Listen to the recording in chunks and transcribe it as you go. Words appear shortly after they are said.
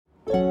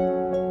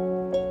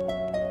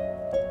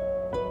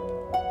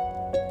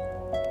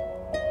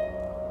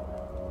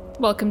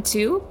Welcome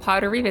to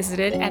Potter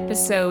Revisited,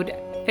 episode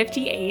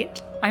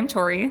 58. I'm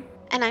Tori.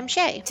 And I'm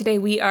Shay. Today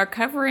we are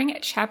covering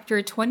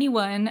chapter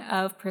 21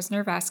 of Prisoner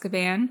of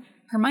Azkaban,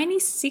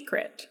 Hermione's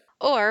Secret.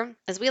 Or,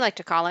 as we like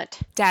to call it,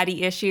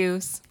 Daddy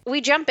Issues.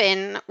 We jump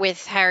in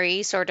with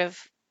Harry sort of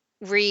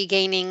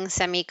regaining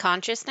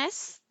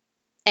semi-consciousness,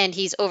 and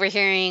he's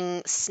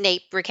overhearing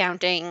Snape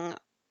recounting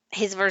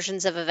his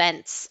versions of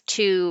events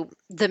to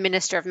the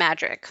Minister of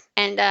Magic.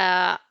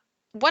 And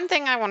one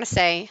thing I want to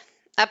say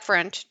up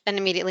front and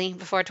immediately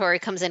before Tori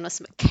comes in with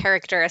some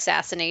character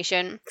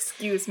assassination.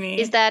 Excuse me.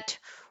 Is that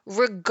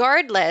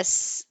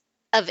regardless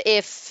of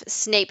if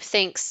Snape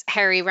thinks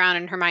Harry, Ron,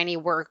 and Hermione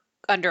were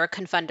under a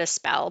confundus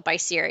spell by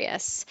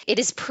Sirius, it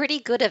is pretty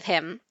good of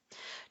him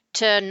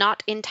to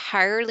not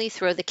entirely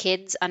throw the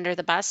kids under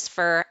the bus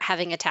for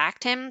having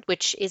attacked him,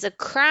 which is a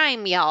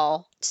crime,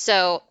 y'all.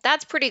 So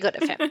that's pretty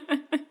good of him.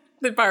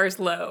 The bar is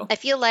low. I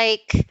feel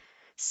like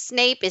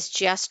Snape is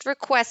just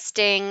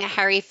requesting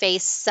Harry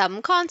face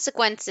some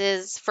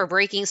consequences for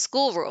breaking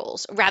school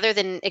rules, rather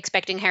than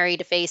expecting Harry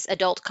to face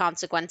adult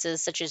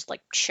consequences such as, like,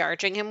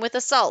 charging him with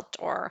assault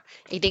or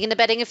aiding and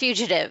abetting a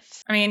fugitive.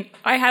 I mean,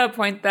 I have a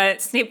point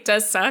that Snape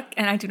does suck,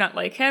 and I do not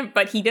like him,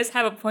 but he does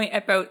have a point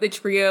about the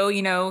trio,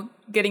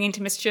 getting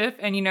into mischief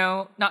and,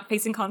 not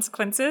facing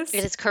consequences.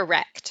 It is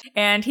correct.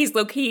 And he's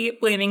low-key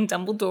blaming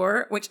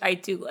Dumbledore, which I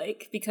do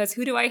like, because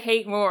who do I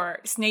hate more,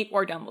 Snape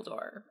or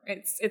Dumbledore?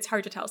 It's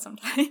hard to tell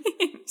sometimes,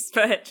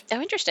 but...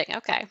 Oh, interesting.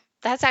 Okay.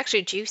 That's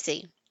actually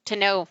juicy to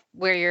know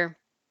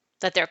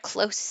that they're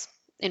close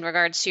in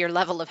regards to your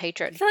level of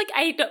hatred. I feel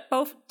like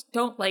both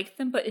don't like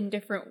them, but in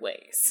different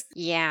ways.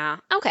 Yeah.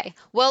 Okay.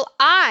 Well,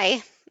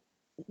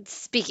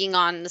 speaking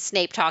on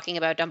Snape talking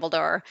about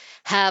Dumbledore,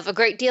 have a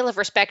great deal of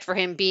respect for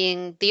him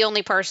being the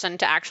only person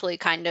to actually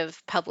kind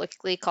of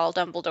publicly call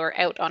Dumbledore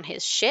out on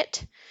his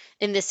shit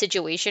in this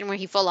situation where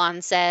he full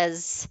on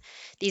says,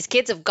 these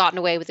kids have gotten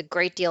away with a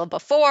great deal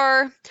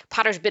before.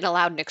 Potter's been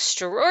allowed an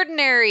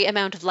extraordinary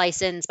amount of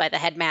license by the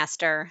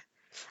headmaster.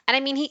 And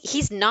I mean,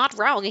 he's not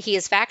wrong. He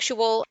is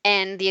factual,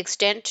 and the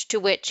extent to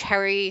which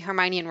Harry,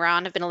 Hermione, and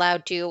Ron have been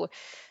allowed to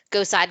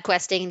go side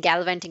questing and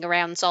gallivanting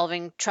around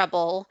solving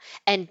trouble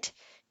and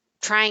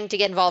trying to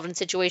get involved in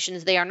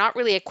situations they are not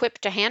really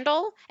equipped to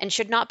handle and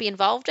should not be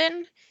involved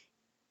in,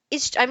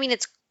 it's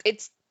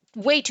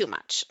way too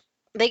much.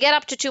 They get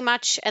up to too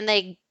much, and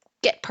they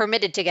get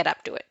permitted to get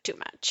up to it too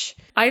much.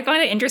 I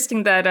find it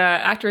interesting that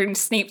after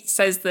Snape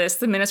says this,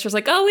 the minister's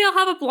like, oh, we all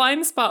have a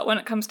blind spot when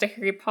it comes to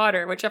Harry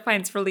Potter, which I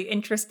find is really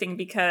interesting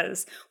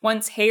because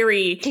once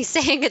Harry... He's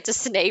saying it to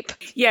Snape.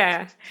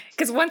 Yeah,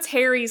 because once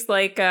Harry's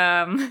like...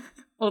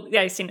 Well,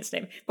 yeah, I've seen his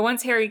name. But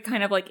once Harry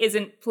kind of,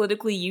 isn't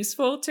politically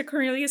useful to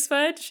Cornelius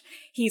Fudge,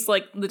 he's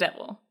like the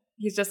devil.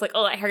 He's just like,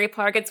 oh, Harry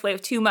Potter gets away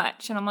with too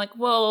much. And I'm like,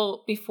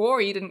 well, before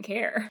you didn't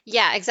care.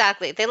 Yeah,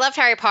 exactly. They loved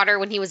Harry Potter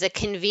when he was a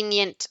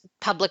convenient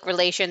public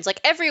relations.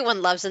 Like,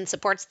 everyone loves and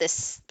supports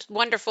this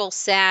wonderful,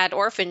 sad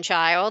orphan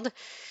child.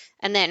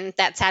 And then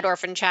that sad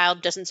orphan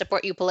child doesn't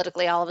support you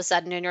politically all of a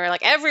sudden. And you're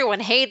like, everyone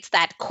hates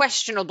that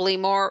questionably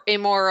more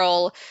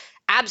immoral,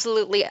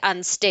 absolutely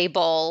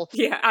unstable.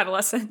 Yeah,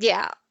 adolescent.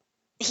 Yeah.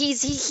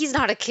 He's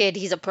not a kid,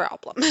 he's a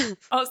problem.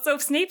 Also,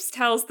 Snape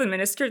tells the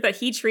minister that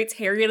he treats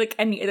Harry like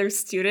any other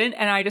student,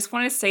 and I just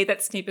want to say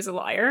that Snape is a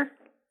liar.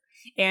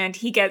 And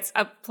he gets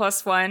a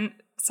 +1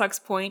 sucks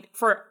point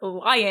for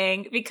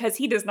lying because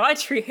he does not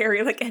treat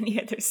Harry like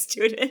any other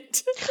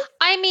student.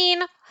 I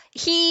mean,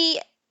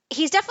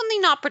 he's definitely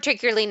not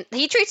particularly...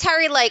 He treats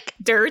Harry like...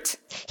 dirt.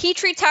 He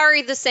treats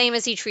Harry the same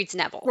as he treats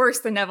Neville.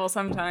 Worse than Neville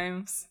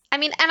sometimes. I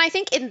mean, and I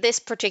think in this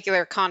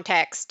particular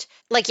context,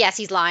 yes,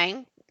 he's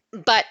lying,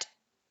 but...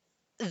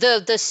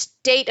 The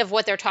state of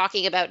what they're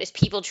talking about is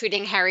people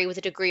treating Harry with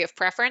a degree of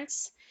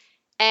preference.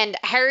 And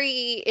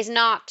Harry is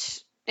not,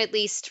 at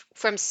least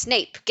from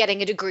Snape,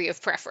 getting a degree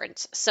of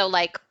preference. So,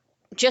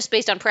 just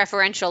based on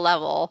preferential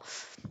level,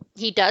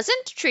 he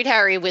doesn't treat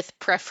Harry with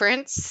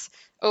preference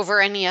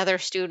over any other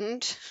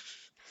student.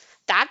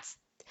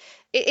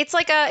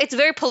 It's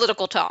very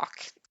political talk.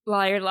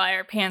 Liar,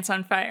 liar, pants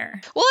on fire.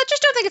 Well, I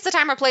just don't think it's the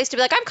time or place to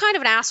be like, I'm kind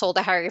of an asshole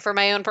to Harry for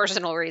my own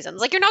personal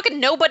reasons.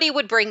 Nobody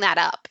would bring that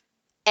up.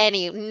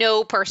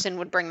 No person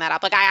would bring that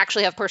up. I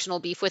actually have personal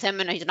beef with him,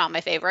 and he's not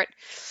my favorite.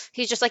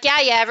 He's just like, yeah,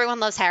 everyone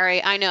loves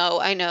Harry. I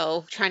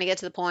know. Trying to get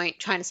to the point,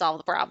 trying to solve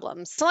the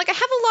problems. So, I have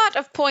a lot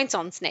of points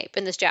on Snape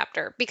in this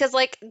chapter, because,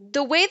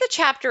 the way the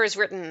chapter is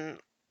written,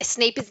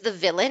 Snape is the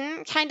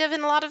villain, kind of,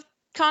 in a lot of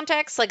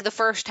contexts. The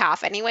first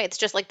half, anyway. It's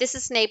just this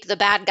is Snape, the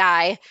bad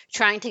guy,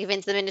 trying to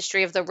convince the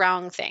Ministry of the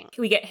wrong thing.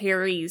 We get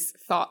Harry's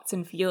thoughts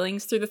and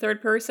feelings through the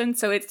third person,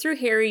 so it's through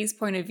Harry's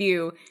point of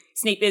view.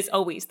 Snape is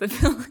always the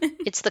villain.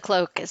 It's the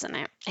cloak, isn't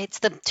it? It's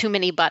the too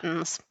many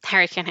buttons.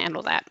 Harry can't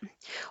handle that.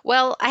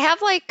 Well,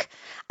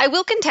 I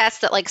will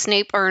contest that,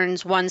 Snape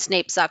earns 1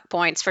 Snape suck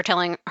points for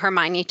telling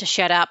Hermione to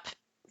shut up,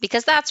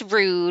 because that's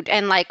rude.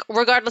 And,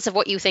 regardless of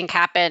what you think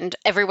happened,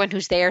 everyone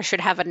who's there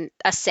should have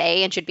a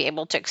say and should be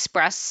able to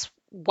express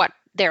what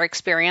their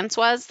experience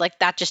was.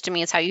 That just to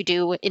me is how you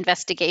do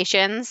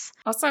investigations.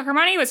 Also,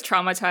 Hermione was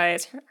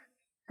traumatized.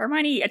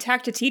 Hermione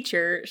attacked a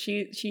teacher.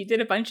 She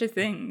did a bunch of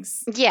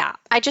things. Yeah,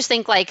 I just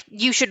think like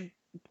you should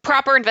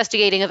proper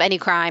investigating of any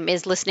crime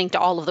is listening to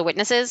all of the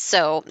witnesses.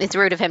 So it's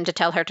rude of him to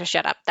tell her to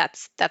shut up.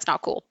 That's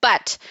not cool.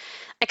 But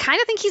I kind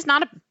of think he's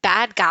not a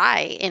bad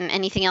guy in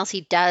anything else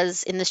he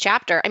does in this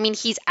chapter. I mean,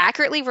 he's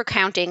accurately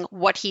recounting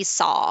what he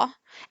saw,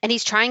 and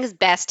he's trying his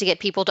best to get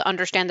people to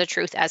understand the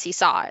truth as he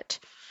saw it.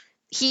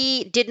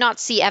 He did not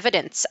see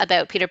evidence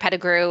about Peter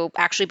Pettigrew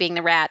actually being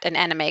the rat and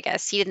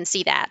Animagus. He didn't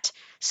see that.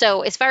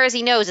 So as far as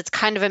he knows, it's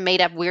kind of a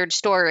made up weird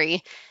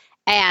story.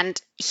 And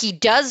he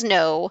does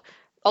know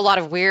a lot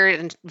of weird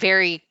and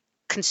very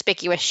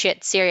conspicuous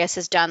shit Sirius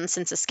has done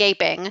since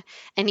escaping.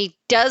 And he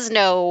does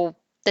know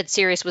that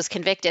Sirius was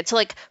convicted. So,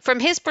 like, from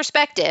his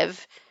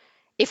perspective,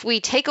 if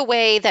we take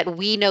away that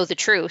we know the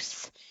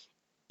truth,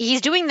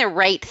 he's doing the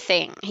right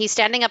thing. He's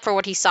standing up for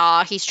what he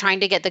saw. He's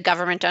trying to get the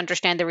government to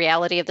understand the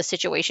reality of the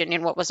situation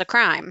and what was a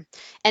crime.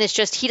 And it's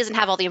just he doesn't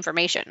have all the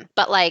information.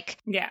 But like,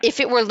 Yeah.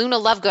 if it were Luna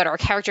Lovegood or a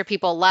character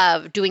people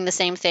love doing the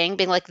same thing,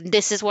 being like,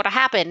 this is what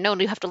happened. No,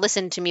 you have to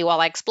listen to me while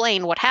I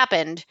explain what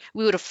happened.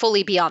 We would have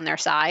fully be on their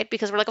side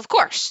because we're like, of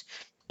course,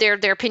 their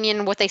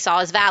opinion, what they saw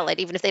is valid.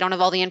 Even if they don't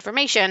have all the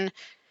information,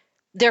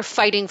 they're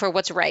fighting for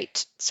what's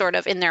right, sort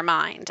of in their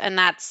mind. And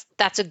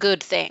that's a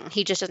good thing.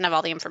 He just doesn't have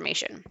all the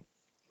information.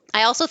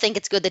 I also think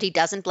it's good that he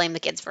doesn't blame the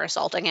kids for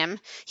assaulting him.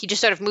 He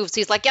just sort of moves.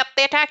 He's like, yep,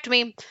 they attacked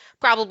me.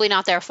 Probably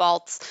not their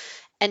faults.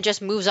 And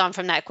just moves on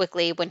from that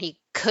quickly when he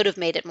could have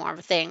made it more of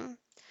a thing.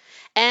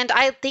 And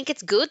I think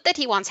it's good that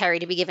he wants Harry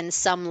to be given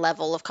some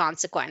level of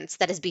consequence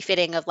that is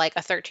befitting of like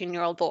a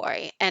 13-year-old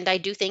boy. And I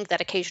do think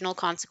that occasional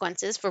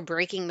consequences for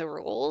breaking the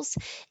rules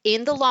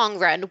in the long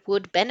run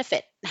would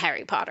benefit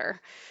Harry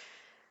Potter.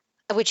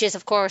 Which is,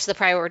 of course, the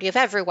priority of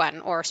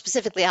everyone, or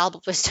specifically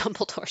Albus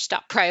Dumbledore's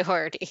top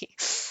priority.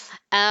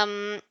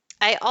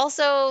 I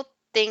also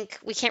think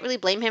we can't really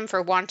blame him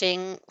for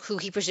wanting who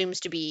he presumes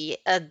to be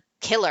a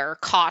killer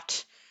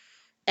caught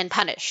and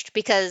punished,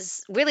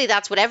 because really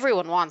that's what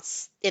everyone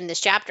wants in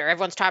this chapter.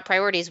 Everyone's top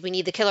priority is we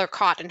need the killer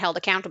caught and held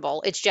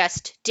accountable. It's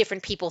just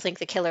different people think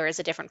the killer is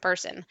a different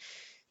person.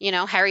 You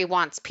know, Harry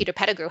wants Peter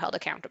Pettigrew held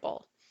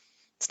accountable.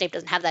 Snape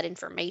doesn't have that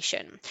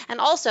information. And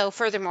also,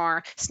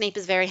 furthermore, Snape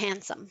is very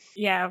handsome.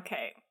 Yeah,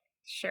 okay.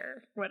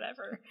 Sure,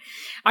 whatever.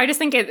 I just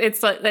think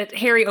it's like that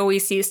Harry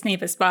always sees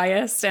Snape as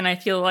biased, and I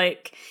feel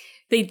like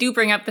they do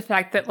bring up the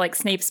fact that like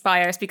Snape's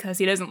biased because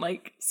he doesn't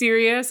like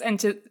Sirius, and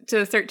to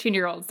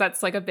 13-year-olds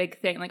that's like a big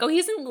thing. Like, oh, he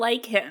doesn't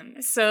like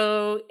him,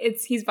 so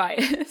he's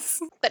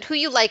biased. But who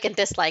you like and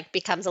dislike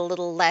becomes a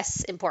little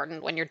less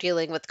important when you're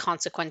dealing with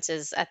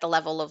consequences at the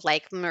level of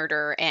like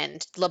murder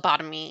and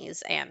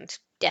lobotomies and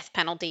death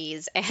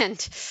penalties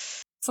and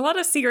it's a lot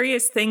of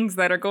serious things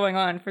that are going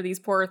on for these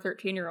poor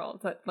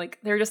 13-year-olds that like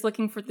they're just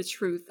looking for the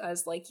truth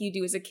as like you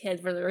do as a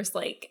kid, where there's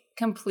like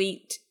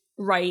complete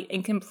right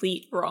and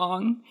complete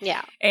wrong.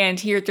 Yeah. And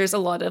here there's a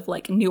lot of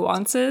like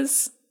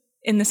nuances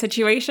in the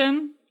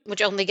situation.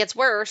 Which only gets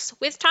worse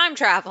with time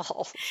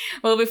travel.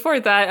 Well, before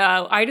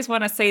that, I just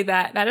want to say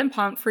that Madame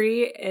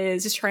Pomfrey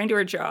is just trying to do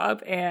her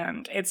job,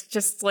 and it's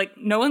just like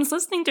no one's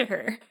listening to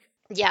her.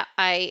 Yeah,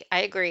 I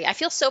agree. I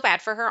feel so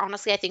bad for her.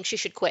 Honestly, I think she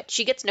should quit.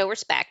 She gets no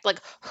respect.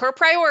 Like, her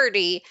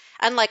priority,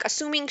 and like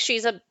assuming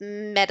she's a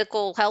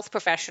medical health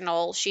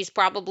professional, she's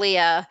probably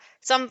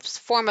some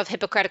form of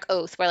Hippocratic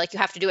oath where like you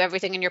have to do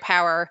everything in your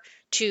power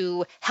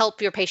to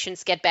help your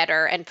patients get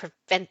better and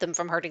prevent them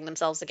from hurting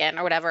themselves again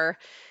or whatever.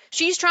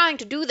 She's trying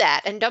to do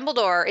that, and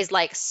Dumbledore is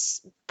like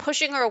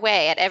pushing her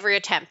away at every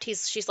attempt.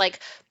 She's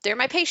like, they're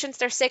my patients,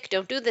 they're sick,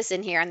 don't do this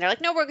in here. And they're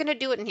like, no, we're going to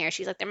do it in here.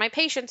 She's like, they're my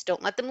patients,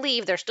 don't let them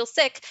leave, they're still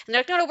sick. And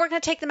they're like, no, we're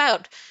going to take them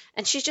out.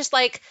 And she's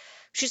like,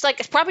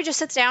 probably just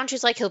sits down.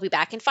 She's like, he'll be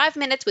back in 5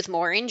 minutes with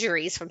more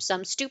injuries from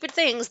some stupid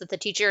things that the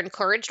teacher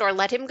encouraged or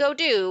let him go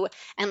do.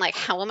 And like,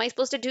 how am I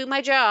supposed to do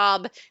my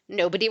job?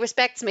 Nobody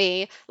respects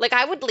me. Like,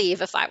 I would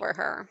leave if I were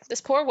her. This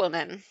poor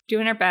woman.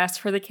 Doing her best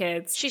for the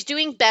kids. She's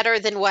doing better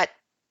than what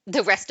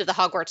the rest of the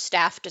Hogwarts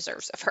staff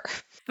deserves of her.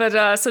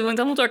 But so when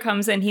Dumbledore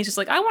comes in, he's just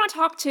like, I want to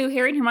talk to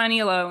Harry and Hermione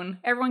alone.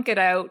 Everyone get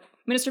out.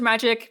 Minister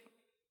Magic,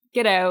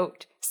 get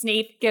out.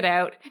 Snape, get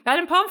out.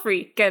 Madame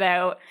Pomfrey, get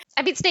out.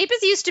 I mean, Snape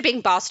is used to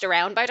being bossed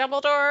around by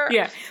Dumbledore.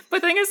 Yeah,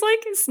 but the thing is, like,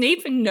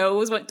 Snape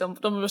knows what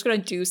Dumbledore's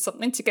going to do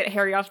something to get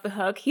Harry off the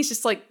hook. He's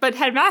just like, but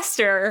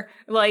Headmaster,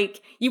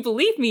 like, you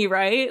believe me,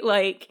 right?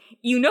 Like,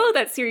 you know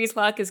that Sirius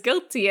Black is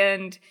guilty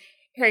and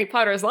Harry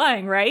Potter is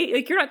lying, right?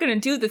 Like, you're not going to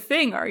do the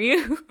thing, are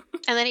you?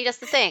 And then he does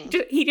the thing.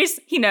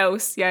 He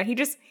knows. Yeah,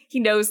 he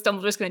knows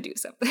Dumbledore's going to do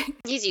something.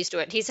 He's used to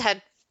it. He's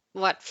had,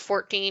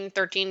 13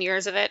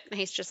 years of it? And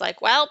he's just like,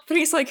 well. But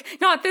he's like,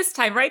 not this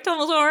time, right,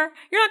 Dumbledore?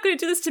 You're not going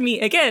to do this to me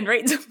again,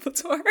 right,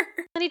 Dumbledore?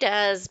 And he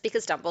does,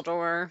 because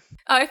Dumbledore.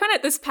 I find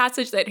out this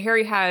passage that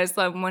Harry has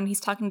when he's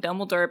talking to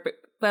Dumbledore,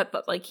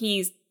 but like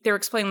they're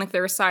explaining like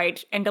their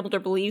side, and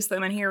Dumbledore believes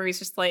them, and Harry's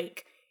just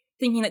like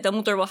thinking that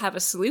Dumbledore will have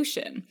a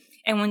solution.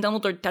 And when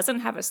Dumbledore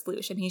doesn't have a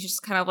solution, he's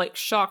just kind of like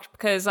shocked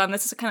because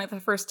this is kind of the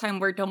first time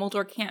where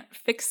Dumbledore can't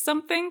fix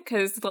something,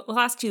 because the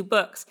last two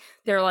books,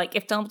 they're like,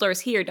 if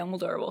Dumbledore's here,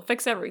 Dumbledore will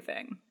fix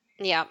everything.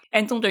 Yeah.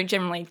 And Dumbledore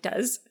generally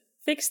does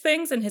fix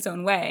things in his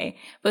own way.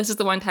 But this is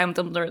the one time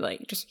Dumbledore,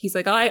 he's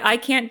like, I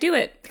can't do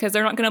it because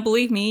they're not going to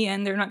believe me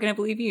and they're not going to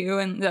believe you.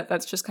 And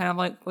that's just kind of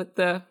like what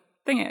the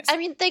thing is. I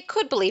mean, they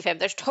could believe him.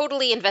 There's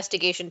totally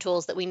investigation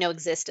tools that we know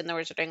exist in the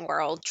wizarding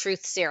world.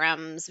 Truth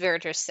serums,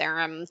 Veritas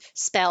serum,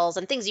 spells,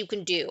 and things you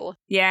can do.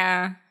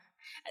 Yeah.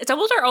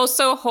 Dumbledore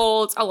also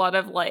holds a lot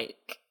of,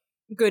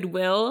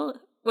 goodwill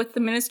with the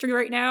Ministry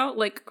right now.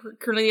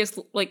 Cornelius,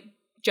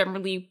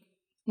 generally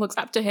looks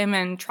up to him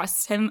and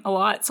trusts him a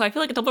lot. So I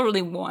feel like if Dumbledore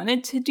really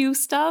wanted to do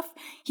stuff,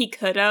 he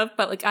could have.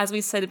 But, as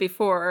we said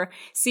before,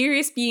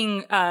 Sirius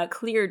being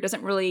cleared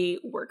doesn't really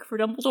work for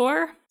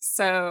Dumbledore.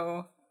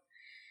 So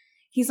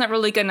he's not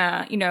really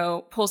gonna,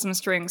 pull some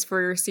strings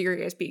for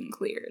Sirius being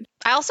cleared.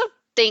 I also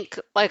think,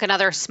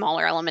 another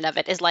smaller element of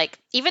it is,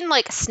 even,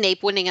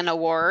 Snape winning an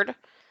award,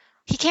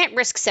 he can't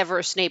risk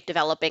Severus Snape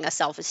developing a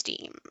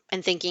self-esteem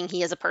and thinking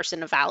he is a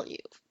person of value.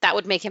 That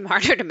would make him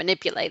harder to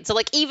manipulate. So,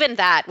 even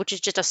that, which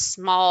is just a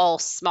small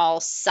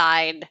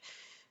side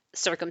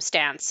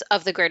circumstance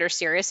of the greater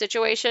Sirius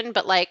situation,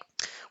 but,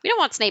 we don't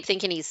want Snape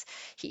thinking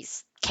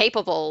he's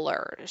capable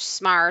or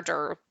smart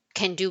or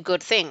can do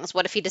good things.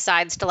 What if he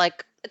decides to,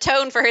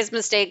 atone for his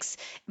mistakes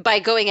by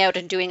going out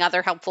and doing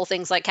other helpful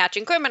things like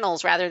catching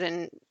criminals rather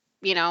than,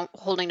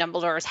 holding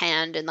Dumbledore's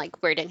hand and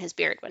braiding his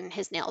beard when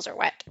his nails are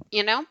wet,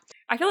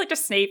 I feel like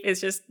just Snape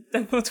is just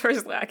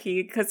Dumbledore's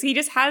lackey because he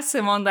just has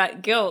him on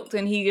that guilt,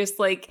 and he just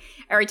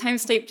every time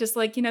Snape just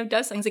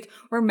does things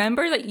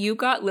remember that you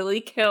got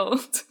Lily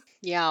killed.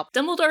 Yeah.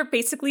 Dumbledore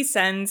basically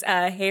sends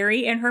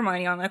Harry and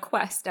Hermione on a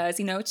quest as,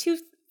 two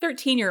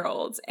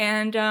 13-year-olds,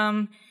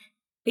 and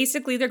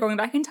basically they're going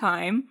back in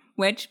time,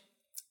 which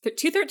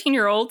two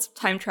 13-year-olds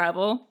time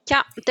travel.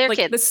 Yeah, they're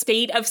kids. The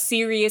state of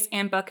Sirius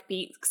and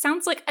Buckbeak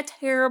sounds like a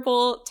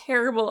terrible,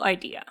 terrible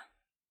idea.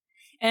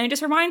 And it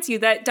just reminds you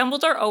that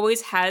Dumbledore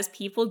always has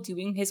people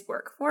doing his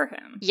work for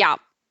him. Yeah.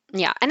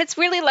 Yeah. And it's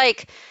really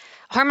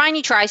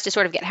Hermione tries to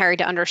sort of get Harry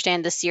to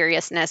understand the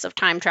seriousness of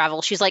time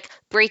travel. She's like,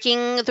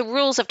 breaking the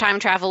rules of time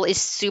travel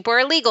is super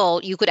illegal.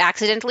 You could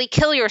accidentally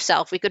kill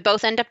yourself. We could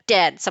both end up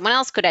dead. Someone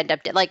else could end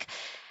up dead.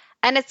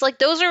 And it's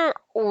those are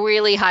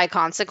really high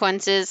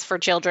consequences for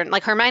children.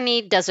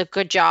 Hermione does a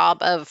good job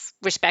of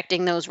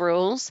respecting those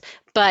rules,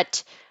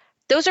 but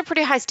those are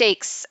pretty high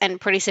stakes and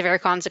pretty severe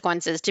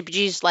consequences to be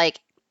just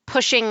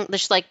pushing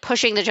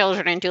the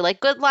children into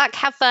good luck,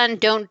 have fun,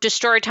 don't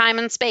destroy time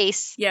and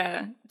space.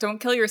 Yeah, don't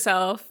kill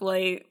yourself.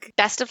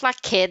 Best of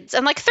luck, kids.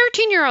 And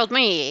 13-year-old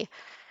me,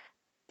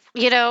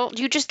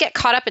 you just get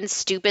caught up in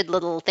stupid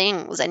little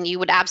things, and you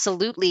would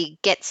absolutely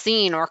get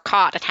seen or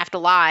caught and have to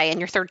lie, and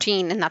you're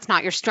 13 and that's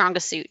not your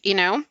strongest suit,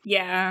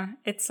 Yeah,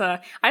 it's I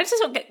just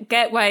don't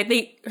get why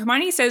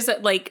Hermione says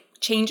that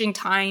changing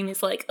time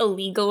is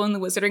illegal in the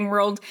wizarding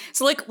world.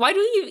 So why do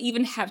you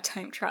even have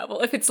time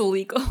travel if it's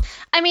illegal?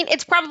 I mean,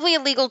 it's probably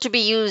illegal to be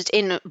used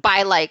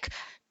by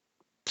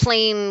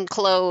plain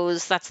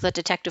clothes, that's the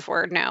detective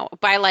word now,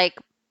 by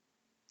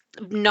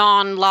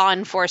non-law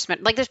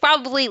enforcement. There's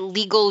probably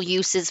legal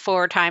uses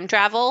for time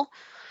travel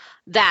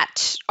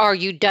that are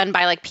done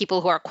by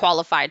people who are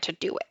qualified to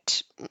do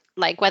it.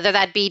 Whether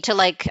that be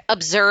to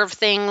observe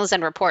things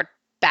and report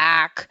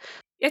back.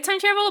 Yeah, time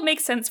travel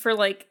makes sense for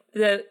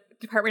the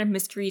Department of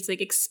Mysteries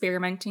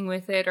experimenting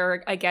with it,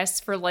 or I guess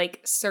for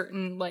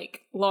certain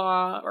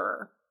law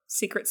or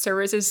Secret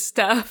Services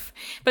stuff.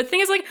 But the thing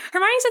is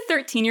Hermione's a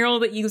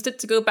 13-year-old that used it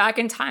to go back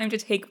in time to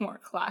take more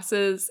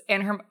classes,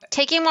 and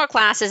taking more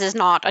classes is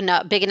not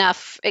a big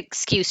enough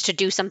excuse to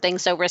do something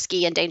so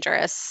risky and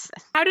dangerous.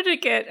 How did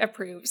it get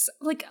approved?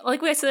 Like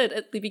I said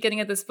at the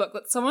beginning of this book,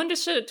 that someone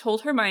just should have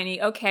told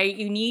Hermione, okay,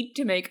 you need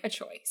to make a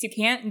choice. You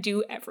can't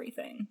do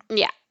everything.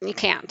 Yeah, you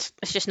can't.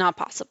 It's just not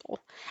possible.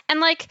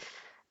 And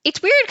it's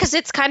weird because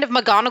it's kind of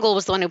McGonagall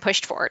was the one who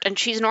pushed for it, and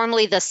she's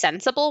normally the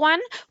sensible one.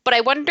 But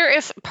I wonder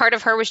if part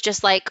of her was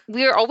just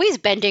we're always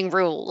bending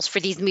rules for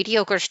these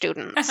mediocre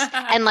students.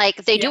 And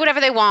they do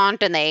whatever they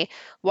want, and they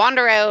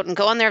wander out and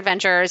go on their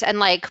adventures.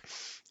 And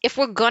if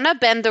we're gonna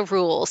bend the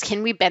rules,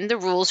 can we bend the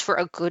rules for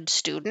a good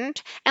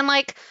student? And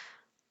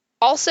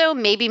also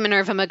maybe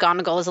Minerva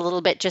McGonagall is a little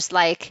bit just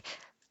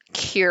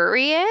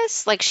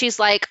curious. She's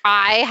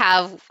I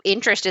have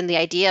interest in the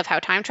idea of how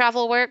time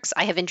travel works.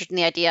 I have interest in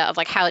the idea of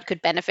how it could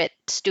benefit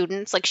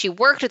students. She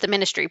worked at the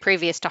ministry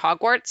previous to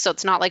Hogwarts, so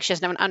it's not she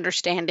doesn't have an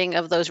understanding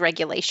of those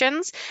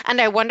regulations.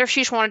 And I wonder if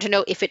she just wanted to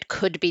know if it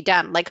could be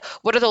done.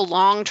 What are the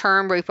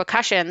long-term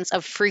repercussions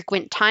of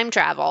frequent time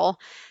travel,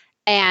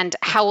 and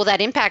how will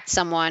that impact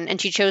someone?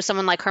 And she chose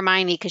someone like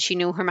Hermione because she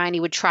knew Hermione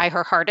would try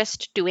her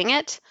hardest doing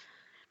it,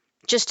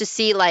 just to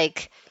see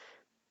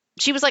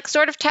she was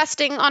sort of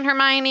testing on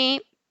Hermione.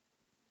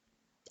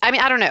 I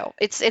mean, I don't know.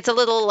 It's a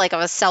little of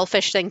a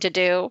selfish thing to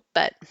do,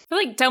 but I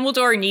feel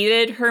Dumbledore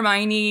needed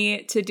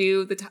Hermione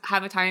to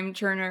have a time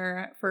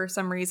turner for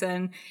some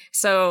reason.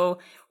 So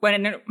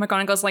when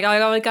McGonagall's oh,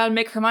 I gotta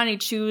make Hermione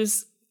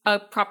choose a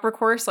proper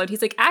course,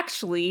 he's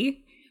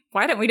actually,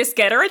 why don't we just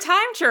get her a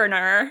time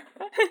turner?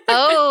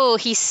 Oh,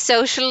 he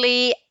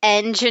socially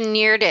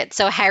engineered it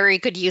so Harry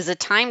could use a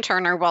time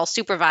turner while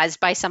supervised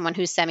by someone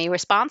who's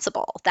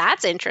semi-responsible.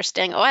 That's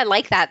interesting. Oh, I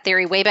like that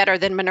theory way better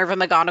than Minerva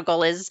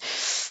McGonagall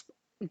is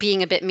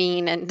being a bit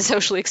mean and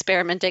socially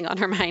experimenting on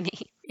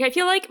Hermione. Yeah, I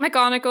feel like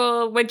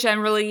McGonagall would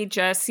generally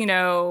just,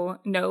 know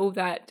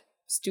that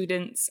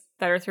students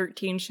that are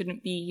 13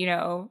 shouldn't be,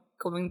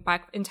 going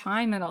back in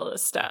time and all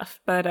this stuff.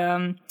 But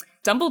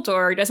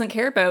Dumbledore doesn't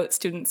care about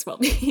students'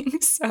 well-being,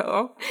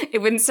 so it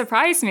wouldn't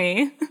surprise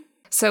me.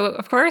 So,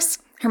 of course,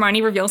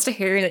 Hermione reveals to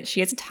Harry that she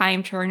has a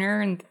time turner,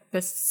 and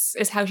this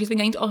is how she's been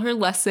getting to all her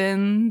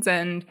lessons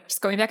and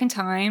just going back in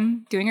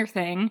time, doing her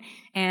thing.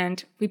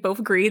 And we both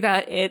agree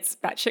that it's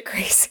batshit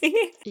crazy.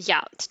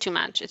 Yeah, it's too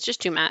much. It's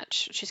just too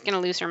much. She's going to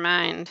lose her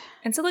mind.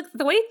 And so,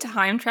 the way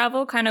time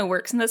travel kind of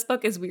works in this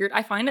book is weird.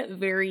 I find it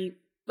very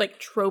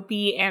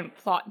tropey and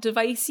plot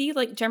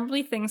devicey.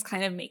 Generally things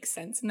kind of make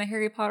sense in the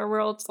Harry Potter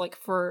world.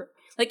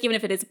 Even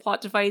if it is a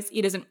plot device,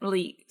 it doesn't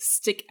really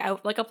stick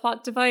out like a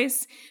plot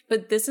device.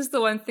 But this is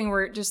the one thing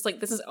where it just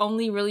this is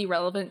only really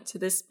relevant to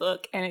this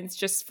book, and it's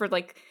just for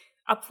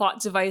a plot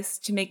device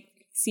to make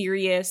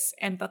Sirius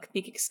and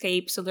Buckbeak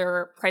escape so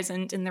they're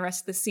present in the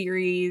rest of the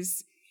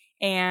series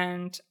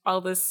and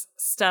all this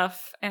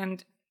stuff.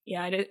 And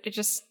yeah, it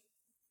just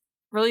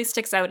really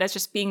sticks out as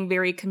just being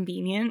very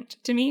convenient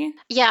to me.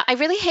 Yeah, I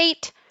really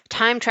hate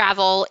time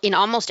travel in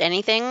almost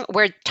anything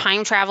where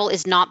time travel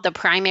is not the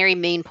primary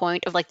main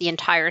point of the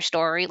entire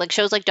story.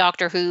 Shows like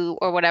Doctor Who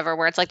or whatever,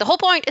 where it's the whole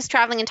point is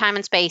traveling in time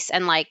and space,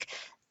 and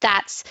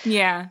that's...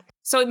 Yeah.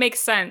 So it makes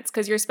sense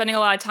because you're spending a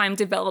lot of time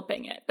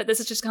developing it. But this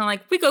is just kind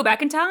of we go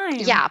back in time.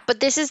 Yeah, but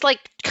this is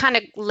kind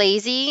of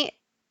lazy.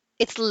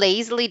 It's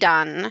lazily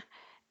done.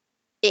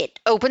 It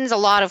opens a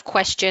lot of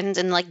questions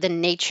in the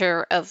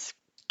nature of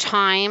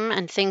time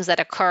and things that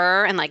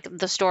occur and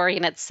the story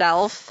in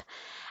itself.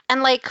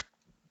 And I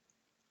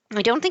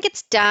don't think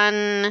it's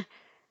done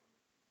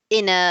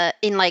in a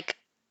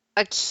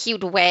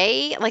cute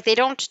way. They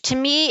don't, to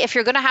me, if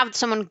you're going to have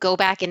someone go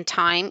back in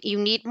time, you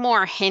need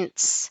more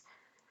hints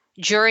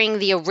during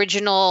the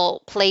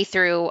original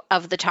playthrough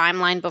of the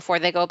timeline before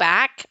they go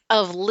back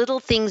of little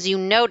things you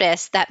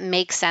notice that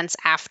make sense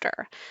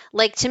after.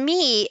 To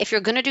me, if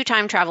you're going to do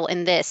time travel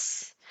in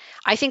this,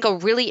 I think a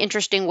really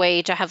interesting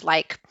way to have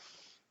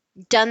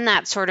done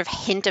that sort of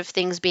hint of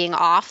things being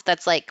off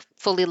that's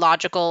fully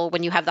logical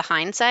when you have the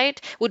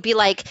hindsight would be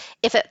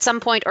if at some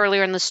point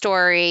earlier in the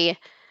story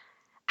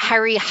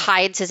Harry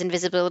hides his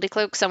invisibility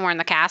cloak somewhere in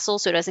the castle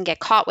so he doesn't get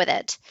caught with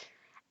it,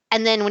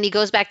 and then when he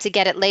goes back to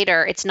get it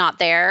later it's not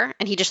there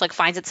and he just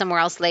finds it somewhere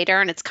else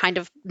later and it's kind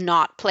of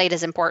not played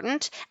as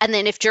important. And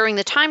then if during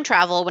the time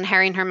travel when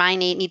Harry and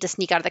Hermione need to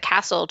sneak out of the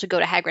castle to go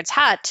to Hagrid's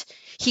hut,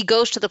 he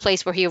goes to the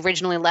place where he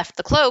originally left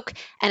the cloak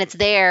and it's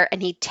there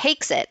and he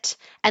takes it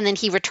and then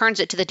he returns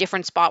it to the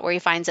different spot where he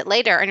finds it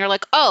later, and you're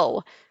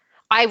oh,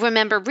 I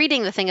remember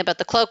reading the thing about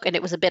the cloak and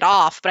it was a bit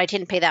off, but I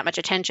didn't pay that much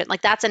attention.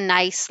 That's a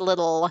nice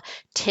little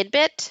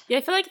tidbit. Yeah,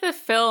 I feel the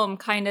film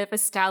kind of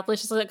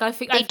establishes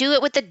they do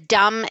it with the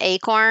dumb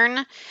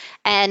acorn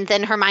and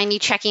then Hermione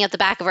checking out the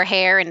back of her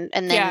hair and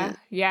then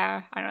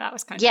yeah, I know that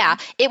was kind of fun.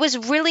 It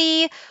was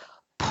really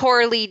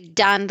poorly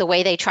done the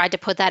way they tried to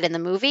put that in the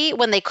movie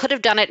when they could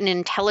have done it in an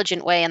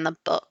intelligent way in the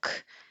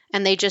book,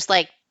 and they just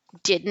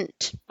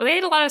didn't. Well, they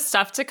had a lot of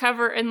stuff to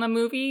cover in the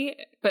movie,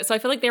 but so I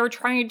feel they were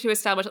trying to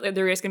establish that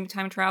there is going to be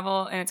time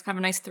travel, and it's kind of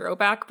a nice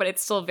throwback, but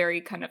it's still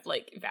very kind of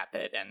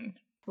vapid and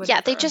whatever.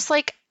 Yeah, they just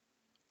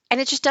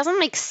and it just doesn't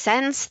make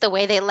sense the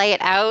way they lay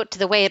it out,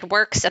 the way it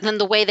works, and then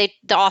the way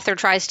the author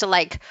tries to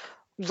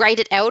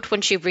write it out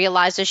when she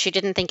realizes she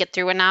didn't think it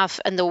through enough,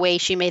 and the way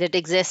she made it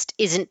exist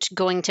isn't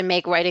going to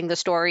make writing the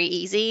story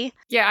easy.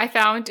 Yeah, I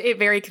found it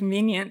very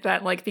convenient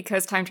that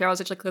because time travel is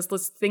such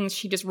this things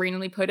she just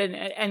randomly put in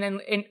it, and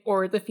then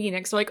or the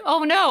Phoenix,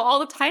 oh no, all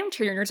the time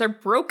turners are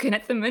broken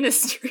at the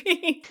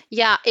Ministry.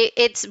 Yeah,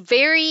 it's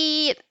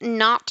very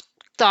not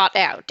thought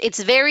out.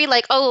 It's very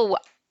oh,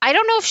 I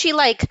don't know if she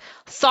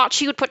thought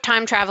she would put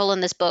time travel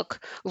in this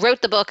book,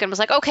 wrote the book and was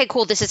okay,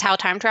 cool, this is how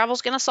time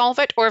travel's going to solve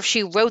it. Or if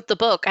she wrote the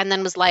book and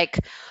then was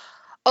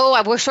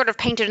oh, we're sort of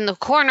painted in the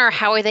corner.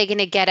 How are they going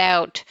to get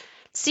out?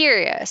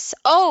 Sirius.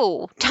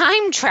 Oh,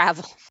 time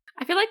travel.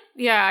 I feel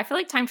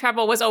like time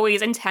travel was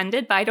always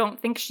intended, but I don't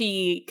think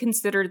she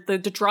considered the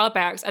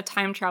drawbacks of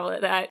time travel,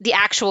 that the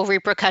actual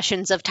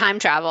repercussions of time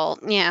travel.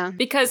 Yeah.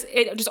 Because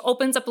it just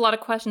opens up a lot of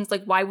questions,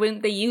 why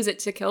wouldn't they use it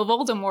to kill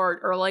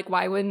Voldemort? Or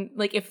why wouldn't,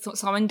 if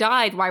someone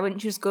died, why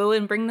wouldn't you just go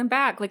and bring them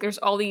back? There's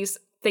all these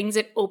things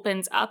it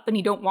opens up and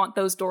you don't want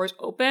those doors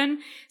open.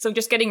 So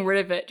just getting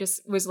rid of it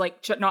just was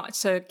not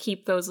to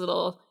keep those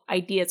little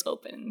ideas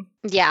open.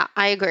 Yeah,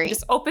 I agree. It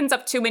just opens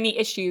up too many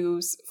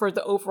issues for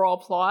the overall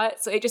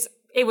plot. So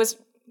it was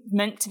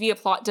meant to be a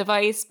plot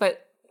device,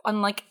 but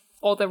unlike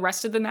all the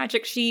rest of the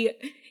magic she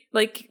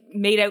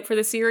made out for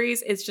the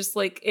series, it's just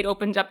it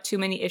opened up too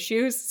many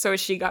issues, so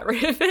she got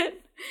rid of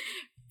it.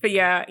 But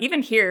yeah,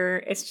 even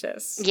here, it's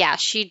just... Yeah,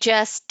 she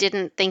just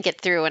didn't think it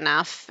through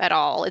enough at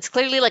all. It's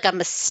clearly like a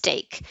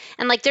mistake.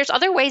 And like there's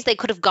other ways they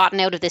could have gotten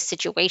out of this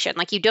situation.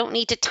 Like you don't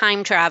need to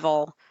time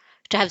travel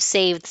to have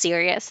saved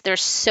Sirius.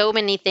 There's so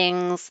many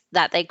things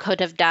that they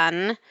could have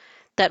done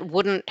that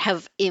wouldn't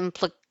have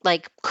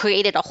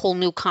created a whole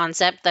new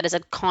concept that is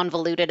as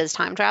convoluted as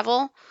time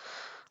travel.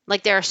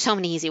 Like there are so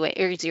many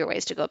easier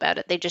ways to go about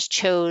it. They just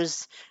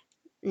chose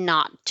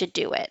not to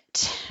do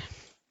it.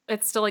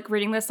 It's still like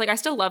reading this. Like I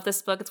still love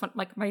this book. It's one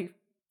like my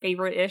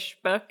favorite-ish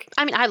book.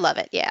 I mean, I love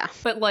it, yeah.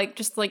 But like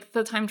just like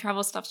the time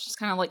travel stuff's just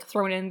kind of like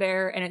thrown in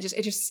there, and it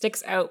just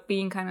sticks out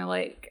being kind of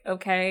like,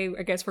 okay,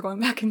 I guess we're going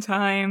back in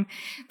time.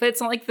 But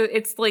it's not like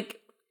it's like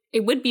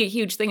it would be a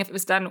huge thing if it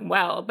was done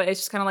well, but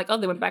it's just kind of like, oh,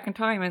 they went back in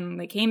time and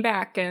they came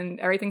back and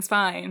everything's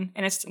fine,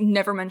 and it's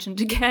never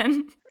mentioned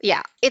again.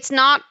 Yeah, it's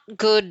not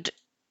good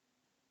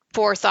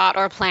forethought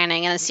or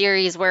planning in a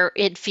series where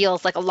it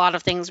feels like a lot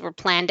of things were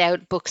planned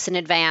out books in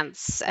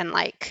advance, and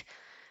like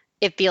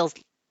it feels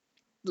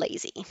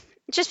lazy.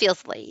 It just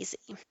feels lazy.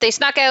 They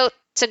snuck out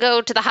to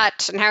go to the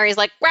hut, and Harry's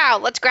like, wow,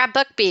 let's grab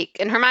Buckbeak.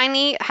 And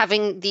Hermione,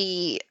 having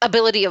the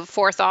ability of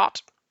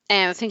forethought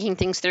and thinking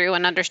things through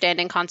and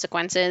understanding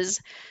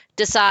consequences,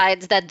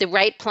 decides that the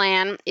right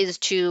plan is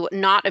to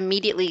not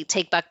immediately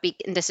take Buckbeak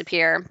and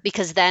disappear,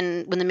 because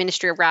then when the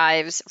ministry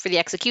arrives for the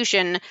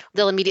execution,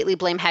 they'll immediately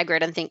blame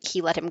Hagrid and think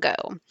he let him go.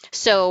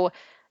 So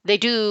they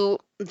do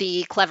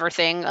the clever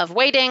thing of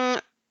waiting,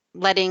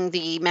 letting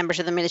the members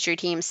of the ministry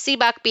team see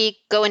Buckbeak,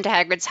 go into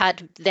Hagrid's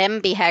hut, them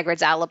be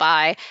Hagrid's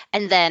alibi,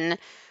 and then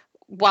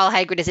while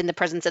Hagrid is in the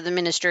presence of the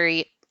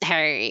ministry,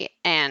 Harry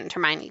and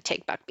Hermione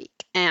take Buckbeak.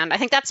 And I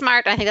think that's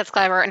smart. I think that's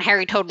clever. And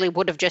Harry totally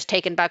would have just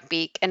taken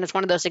Buckbeak. And it's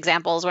one of those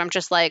examples where I'm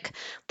just like,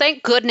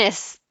 thank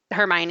goodness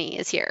Hermione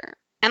is here.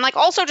 And like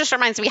also just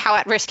reminds me how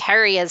at risk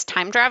Harry is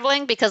time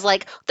traveling, because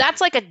like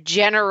that's like a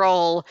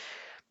general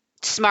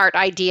smart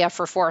idea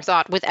for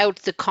forethought without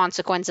the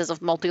consequences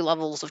of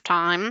multi-levels of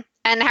time.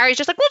 And Harry's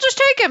just like, we'll just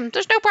take him.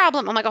 There's no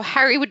problem. I'm like, oh,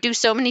 Harry would do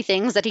so many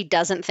things that he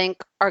doesn't think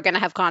are going to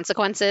have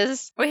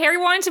consequences. Well, Harry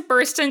wanted to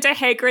burst into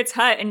Hagrid's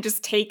hut and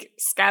just take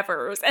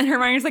Scabbers. And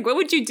Hermione's like, what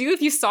would you do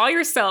if you saw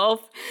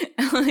yourself?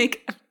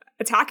 Like,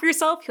 attack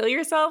yourself? Kill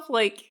yourself?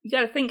 Like, you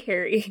gotta think,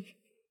 Harry.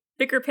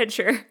 Bigger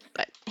picture.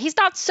 But he's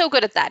not so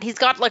good at that. He's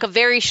got like a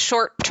very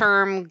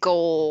short-term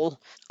goal.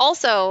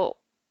 Also,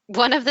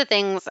 one of the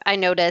things I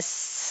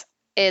notice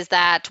is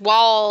that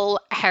while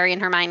Harry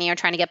and Hermione are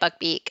trying to get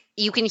Buckbeak,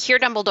 you can hear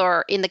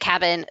Dumbledore in the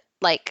cabin,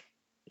 like,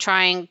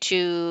 trying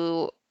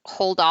to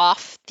hold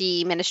off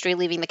the ministry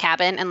leaving the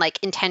cabin and, like,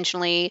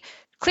 intentionally,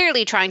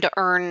 clearly trying to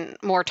earn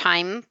more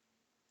time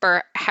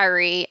for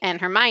Harry and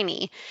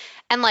Hermione.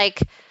 And,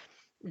 like,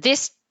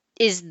 this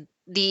is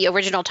the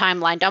original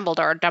timeline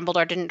Dumbledore.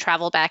 Dumbledore didn't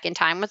travel back in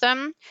time with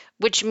them,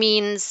 which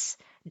means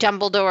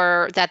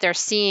Dumbledore that they're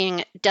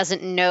seeing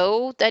doesn't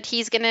know that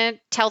he's going to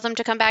tell them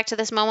to come back to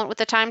this moment with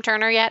the time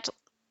turner yet,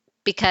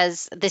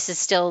 because this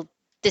is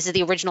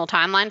the original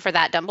timeline for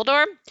that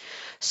Dumbledore.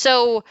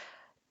 So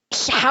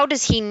how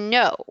does he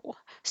know?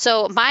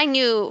 So my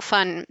new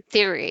fun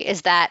theory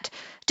is that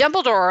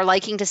Dumbledore,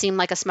 liking to seem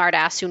like a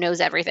smartass who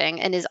knows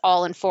everything and is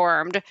all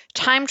informed,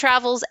 time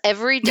travels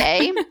every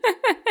day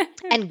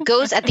and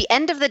goes at the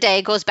end of the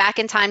day, goes back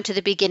in time to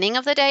the beginning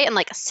of the day and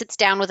like sits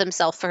down with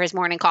himself for his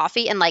morning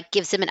coffee and like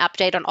gives him an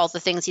update on all the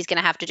things he's going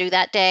to have to do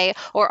that day,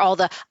 or all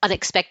the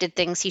unexpected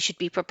things he should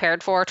be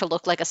prepared for to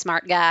look like a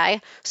smart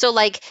guy. So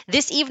like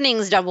this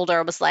evening's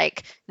Dumbledore was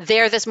like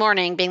there this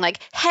morning being like,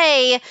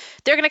 hey,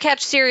 they're going to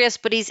catch Sirius,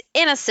 but he's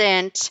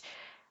innocent.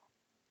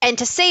 And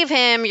to save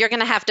him, you're going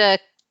to have to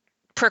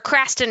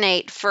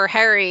procrastinate for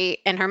Harry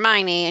and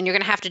Hermione, and you're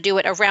going to have to do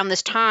it around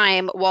this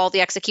time while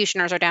the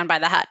executioners are down by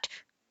the hut.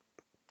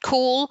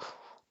 Cool.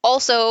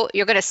 Also,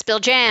 you're going to spill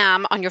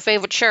jam on your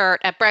favorite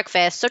shirt at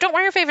breakfast, so don't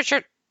wear your favorite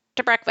shirt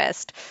to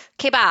breakfast.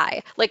 Okay,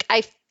 bye. Like,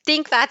 I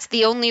think that's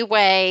the only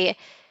way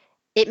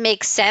it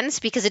makes sense,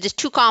 because it is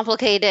too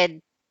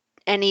complicated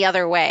any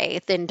other way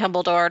than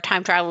Dumbledore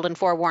time traveled and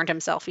forewarned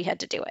himself he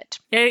had to do it.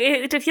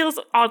 It feels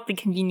oddly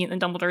convenient that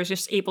Dumbledore is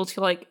just able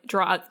to like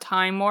draw out the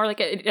time more. Like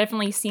it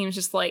definitely seems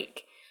just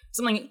like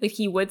something that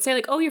he would say,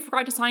 like, oh, you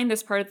forgot to sign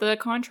this part of the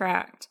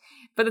contract.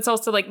 But it's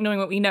also like knowing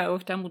what we know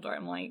of Dumbledore.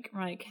 I'm like.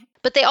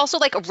 But they also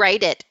like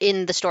write it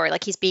in the story,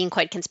 like he's being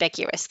quite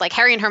conspicuous. Like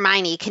Harry and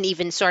Hermione can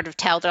even sort of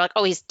tell. They're like,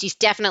 oh, he's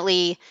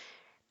definitely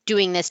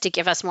doing this to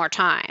give us more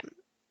time,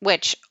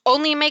 which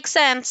only makes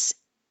sense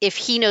if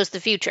he knows the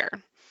future.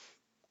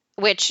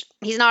 Which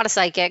he's not a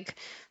psychic.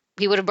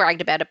 He would have bragged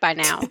about it by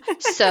now.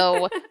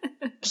 So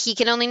he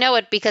can only know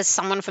it because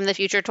someone from the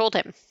future told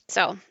him.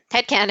 So,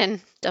 headcanon,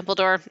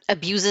 Dumbledore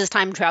abuses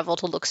time travel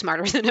to look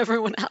smarter than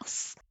everyone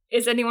else.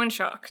 Is anyone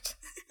shocked?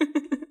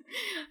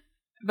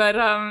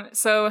 But,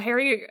 so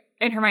Harry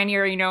and Hermione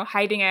are,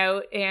 hiding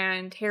out,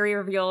 and Harry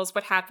reveals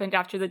what happened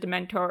after the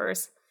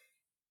Dementors,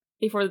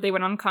 before they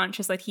went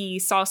unconscious, that he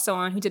saw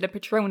someone who did a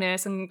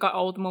Patronus and got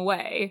all of them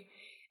away.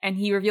 And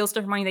he reveals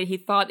to Hermione that he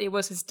thought it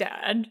was his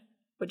dad,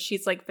 But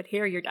she's like, but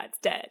Harry, your dad's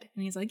dead.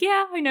 And he's like,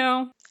 yeah, I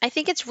know. I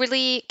think it's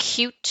really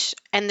cute,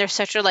 and there's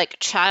such a like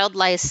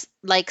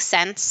childlike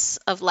sense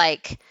of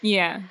like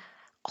Yeah.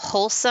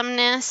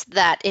 wholesomeness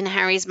that in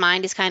Harry's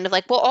mind is kind of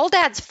like, well, all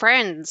Dad's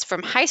friends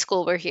from high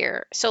school were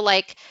here, so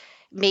like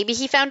maybe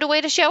he found a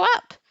way to show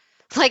up.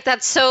 Like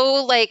that's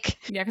so like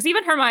Yeah, because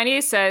even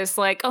Hermione says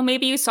like, oh,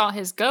 maybe you saw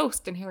his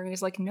ghost. And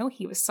Harry's like, no,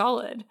 he was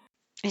solid.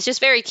 it's just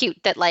very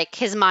cute that like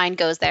his mind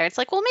goes there. It's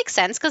like, well, it makes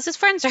sense because his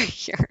friends are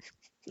here.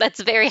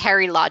 That's very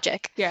Harry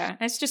logic. Yeah,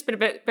 and it's just been a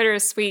bit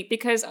bittersweet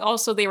because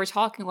also they were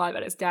talking a lot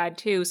about his dad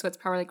too, so it's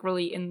probably like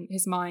really in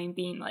his mind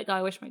being like, oh,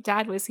 I wish my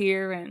dad was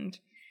here, and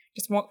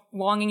just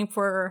longing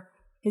for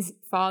his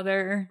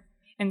father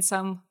in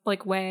some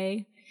like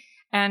way.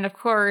 And of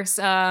course,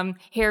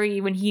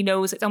 Harry, when he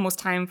knows it's almost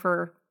time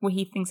for what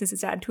he thinks is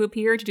his dad to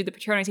appear to do the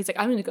Patronus, he's like,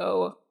 I'm gonna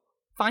go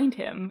find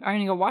him. I'm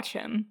gonna go watch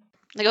him.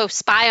 I go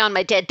spy on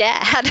my dead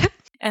dad.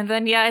 And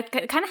then yeah, it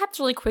kind of happens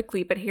really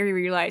quickly, but Harry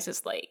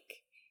realizes like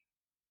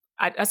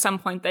at some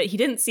point that he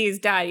didn't see his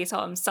dad, he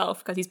saw himself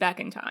because he's back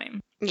in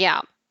time.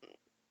 Yeah.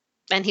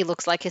 And he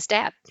looks like his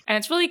dad. And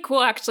it's really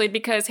cool, actually,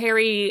 because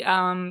Harry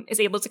is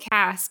able to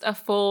cast a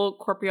full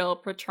corporeal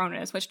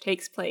Patronus, which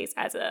takes place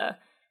as a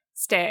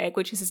stag,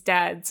 which is his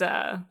dad's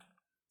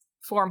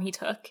form he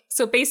took.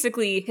 So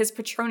basically, his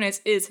Patronus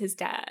is his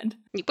dad.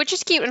 Which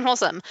is cute and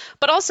wholesome.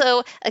 But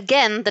also,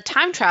 again, the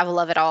time travel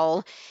of it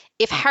all.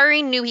 If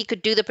Harry knew he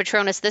could do the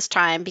Patronus this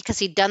time because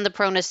he'd done the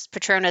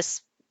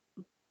Patronus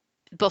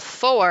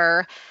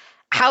before,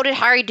 how did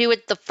Harry do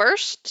it the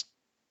first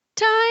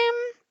time?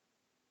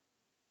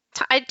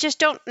 I just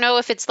don't know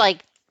if it's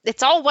like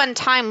it's all one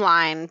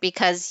timeline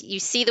because you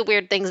see the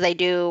weird things they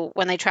do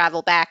when they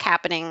travel back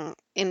happening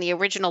in the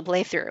original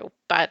playthrough,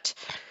 but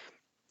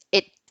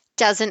it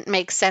doesn't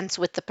make sense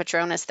with the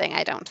Patronus thing,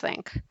 I don't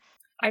think.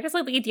 I just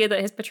like the idea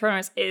that his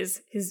Patronus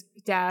is his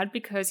dad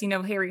because, you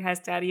know, Harry has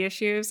daddy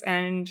issues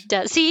and...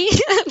 Does he?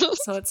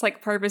 So it's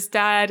like part of his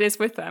dad is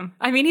with him.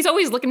 I mean, he's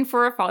always looking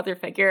for a father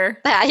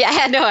figure. Yeah,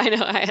 I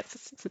know.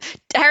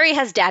 Harry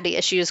has daddy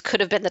issues could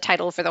have been the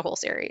title for the whole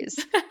series.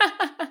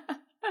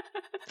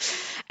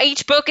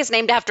 Each book is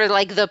named after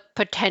like the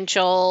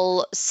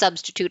potential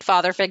substitute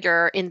father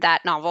figure in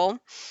that novel.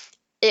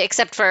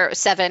 Except for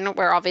 7,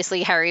 where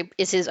obviously Harry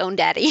is his own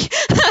daddy.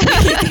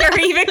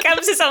 Harry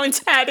becomes his own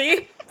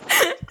daddy.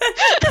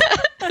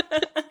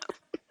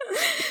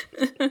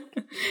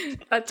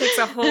 That takes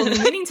a whole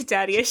new meaning to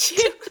daddy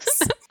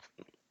issues.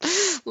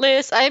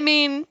 Liz, I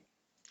mean,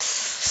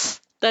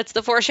 that's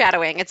the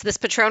foreshadowing. It's this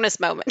Patronus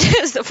moment.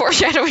 It's the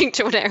foreshadowing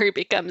to when Harry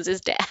becomes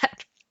his dad.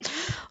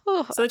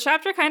 Oh. So the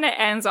chapter kind of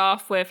ends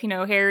off with, you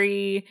know,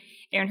 Harry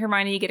and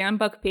Hermione getting on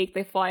Buckbeak.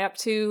 They fly up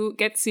to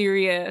get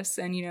Sirius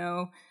and, you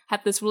know,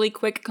 have this really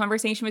quick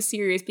conversation with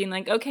Sirius being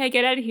like, okay,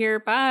 get out of here,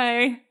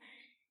 bye.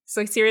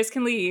 So Sirius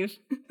can leave.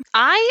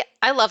 I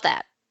love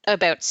that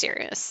about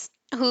Sirius,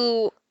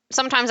 who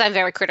sometimes I'm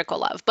very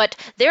critical of, but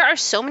there are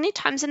so many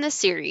times in this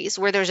series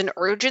where there's an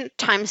urgent,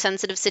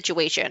 time-sensitive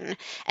situation,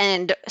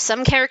 and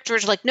some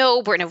characters are like,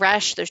 no, we're in a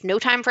rush, there's no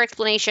time for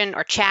explanation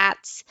or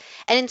chats,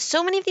 and in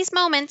so many of these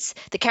moments,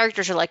 the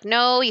characters are like,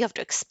 no, you have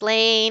to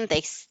explain,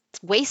 they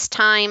waste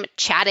time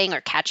chatting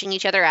or catching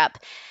each other up,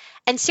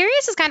 and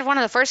Sirius is kind of one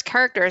of the first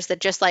characters that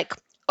just like,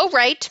 oh,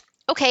 right,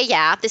 okay,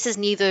 yeah, this is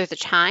neither the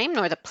time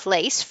nor the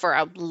place for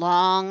a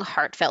long,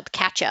 heartfelt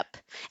catch-up.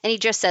 And he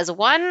just says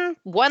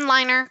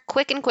one-liner,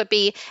 quick and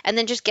quippy, and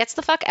then just gets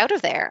the fuck out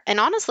of there.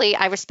 And honestly,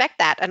 I respect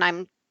that, and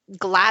I'm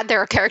glad there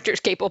are characters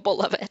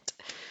capable of it.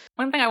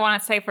 One thing I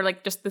want to say for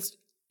like just this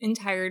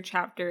entire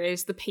chapter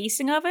is the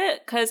pacing of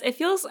it, because it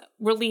feels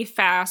really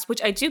fast,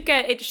 which I do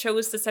get. It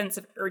shows the sense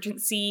of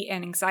urgency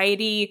and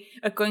anxiety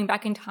of going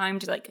back in time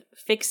to like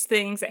fix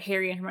things that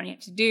Harry and Hermione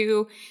have to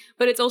do,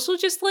 but it's also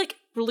just like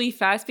really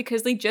fast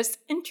because they just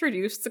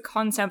introduced the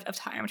concept of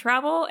time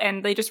travel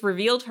and they just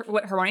revealed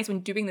what Hermione's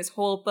been doing this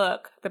whole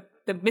book.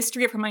 The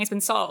mystery of Hermione's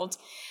been solved,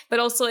 but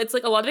also it's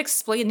like a lot of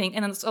explaining,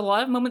 and there's a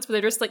lot of moments where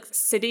they're just like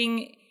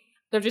sitting,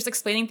 they're just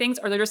explaining things,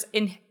 or they're just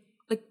in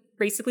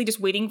basically just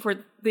waiting for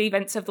the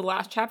events of the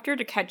last chapter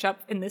to catch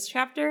up in this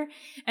chapter.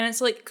 And it's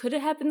like, could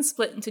it have been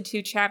split into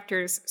 2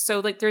 chapters?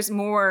 So like there's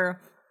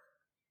more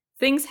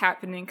things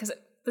happening, because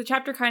the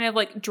chapter kind of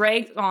like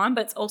drags on,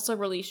 but it's also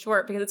really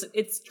short because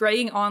it's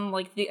dragging on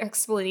like the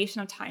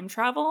explanation of time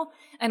travel.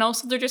 And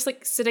also they're just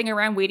like sitting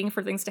around waiting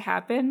for things to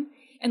happen.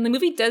 And the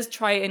movie does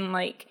try and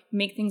like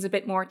make things a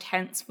bit more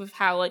tense with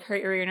how like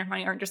Harry and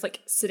Hermione aren't just like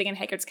sitting in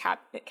Hagrid's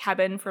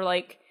cabin for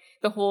like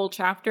the whole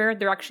chapter.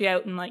 They're actually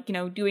out and like, you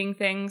know, doing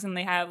things, and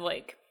they have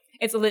like,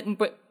 it's a little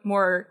bit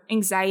more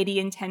anxiety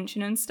and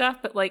tension and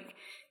stuff, but like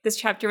this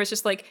chapter was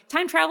just like,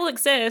 time travel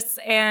exists,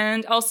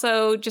 and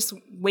also just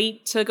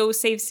wait to go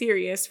save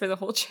Sirius for the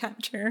whole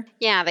chapter.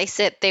 Yeah, they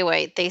sit, they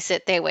wait,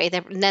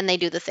 and then they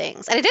do the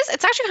things. And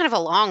it's actually kind of a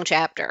long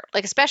chapter,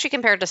 like especially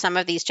compared to some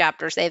of these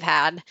chapters they've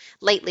had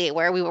lately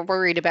where we were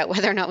worried about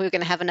whether or not we were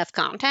going to have enough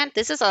content.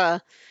 This is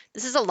a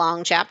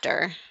long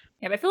chapter.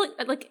 Yeah, but I feel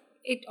like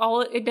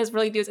it does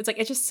really do is it's like,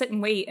 it's just sit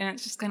and wait, and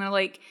it's just kind of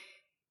like,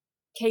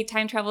 okay,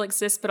 time travel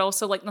exists, but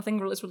also like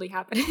nothing is really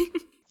happening.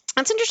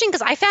 That's interesting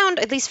because I found,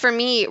 at least for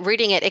me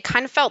reading it, it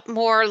kind of felt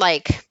more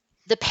like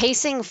the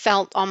pacing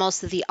felt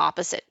almost the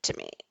opposite to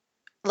me.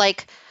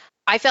 Like,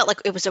 I felt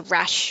like it was a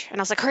rush, and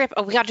I was like, hurry up,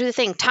 oh, we gotta do the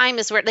thing. Time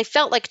is where they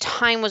felt like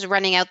time was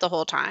running out the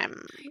whole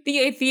time. The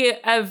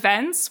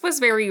events was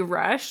very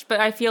rushed, but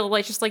I feel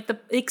like just like the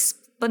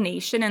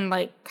explanation and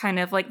like kind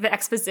of like the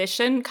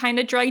exposition kind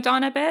of dragged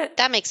on a bit.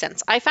 That makes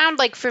sense. I found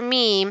like for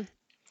me,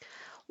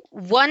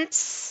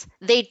 once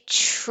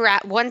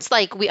once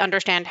like we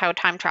understand how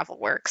time travel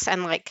works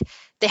and like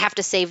they have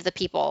to save the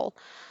people,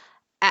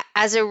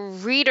 as a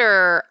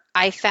reader,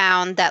 I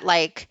found that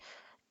like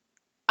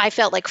I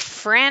felt like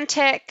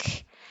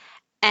frantic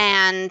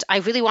and I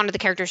really wanted the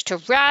characters to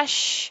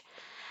rush,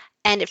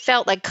 and it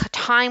felt like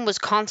time was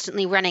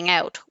constantly running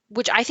out,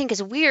 which I think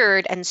is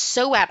weird and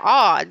so at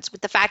odds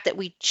with the fact that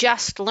we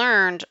just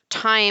learned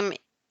time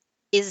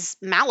is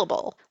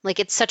malleable. Like,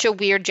 it's such a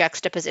weird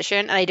juxtaposition,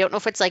 and I don't know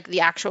if it's like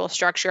the actual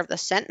structure of the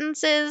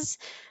sentences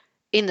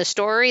in the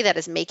story that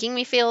is making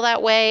me feel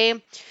that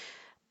way,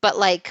 but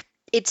like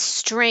it's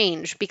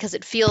strange because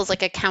it feels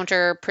like a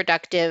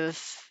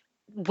counterproductive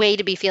way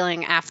to be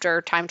feeling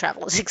after time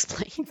travel is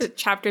explained. The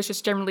chapter is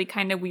just generally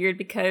kind of weird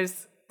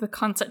because the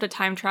concept of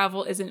time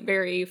travel isn't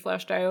very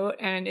fleshed out,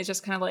 and it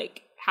just kind of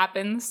like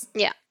happens.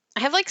 Yeah. I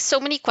have like so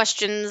many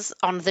questions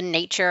on the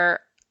nature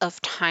of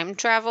time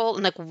travel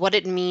and like what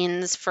it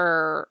means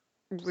for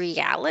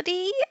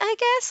reality, I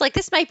guess. Like,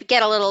 this might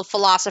get a little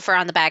philosopher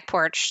on the back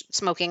porch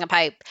smoking a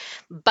pipe,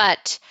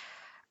 but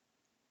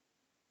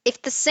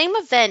if the same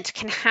event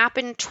can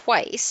happen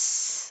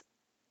twice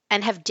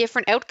and have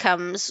different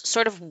outcomes,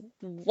 sort of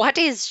what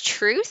is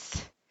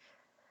truth?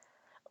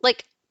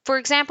 Like, for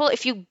example,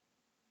 if you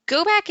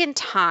go back in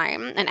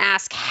time and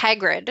ask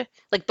Hagrid,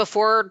 like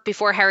before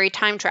Harry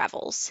time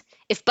travels,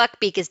 if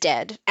Buckbeak is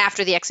dead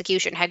after the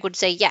execution, Hagrid would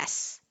say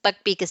yes,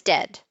 Buckbeak is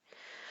dead.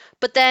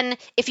 But then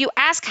if you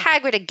ask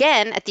Hagrid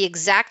again at the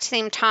exact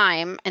same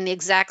time and the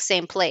exact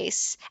same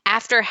place,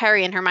 after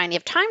Harry and Hermione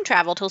have time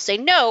traveled, he'll say,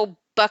 no,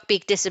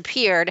 Buckbeak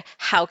disappeared.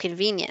 How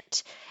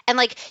convenient. And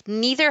like,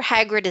 neither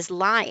Hagrid is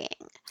lying.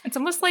 It's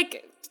almost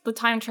like the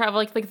time travel,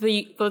 like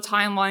the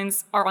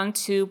timelines are on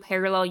two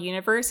parallel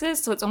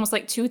universes, so it's almost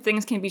like two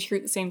things can be true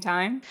at the same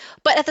time.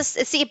 But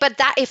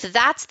if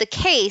that's the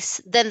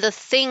case, then the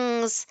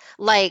things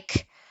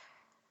like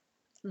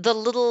the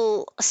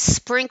little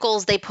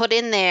sprinkles they put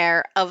in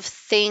there of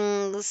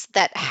things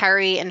that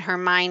Harry and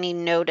Hermione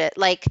noted,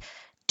 like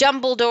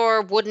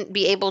Dumbledore wouldn't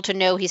be able to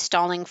know he's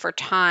stalling for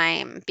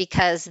time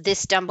because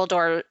this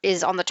Dumbledore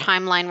is on the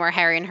timeline where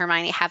Harry and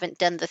Hermione haven't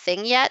done the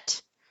thing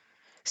yet.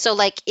 So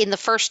like in the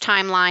first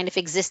timeline, if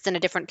it exists in a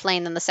different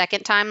plane than the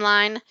second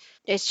timeline,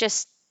 it's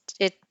just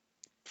it.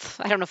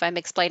 I don't know if I'm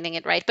explaining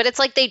it right, but it's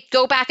like they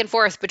go back and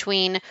forth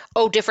between,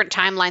 different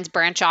timelines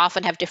branch off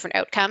and have different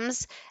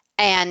outcomes.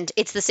 And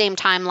it's the same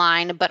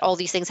timeline, but all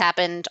these things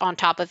happened on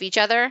top of each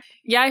other.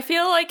 Yeah, I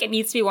feel like it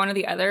needs to be one or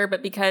the other,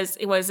 but because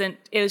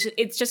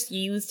it's just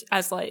used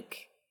as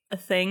like a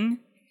thing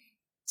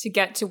to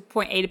get to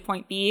point A to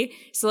point B.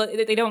 So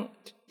they don't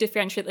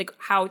differentiate like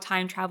how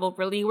time travel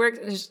really works.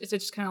 It's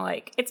just kind of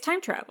like, it's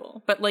time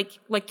travel. But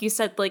like you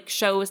said, like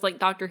shows like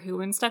Doctor Who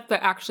and stuff,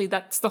 that actually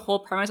that's the whole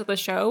premise of the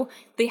show.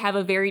 They have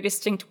a very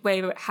distinct way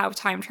of how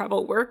time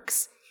travel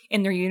works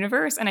in their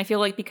universe. And I feel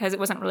like because it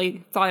wasn't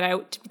really thought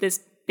out to be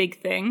this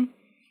big thing,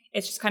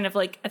 it's just kind of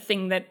like a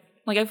thing that,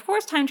 like, of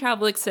course time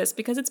travel exists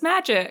because it's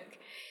magic.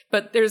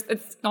 But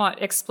it's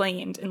not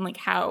explained in like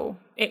how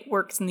it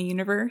works in the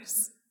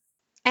universe.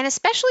 And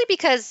especially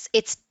because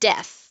it's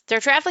death.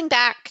 They're traveling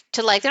back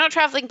to like, they're not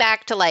traveling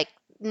back to like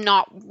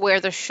not wear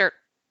the shirt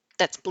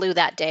that's blue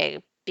that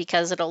day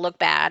because it'll look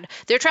bad.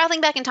 They're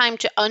traveling back in time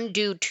to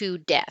undo 2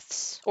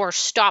 deaths or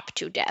stop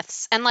 2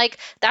 deaths. And like,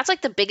 that's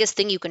like the biggest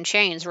thing you can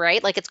change,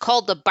 right? Like, it's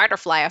called the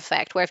butterfly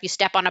effect, where if you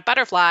step on a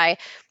butterfly,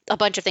 a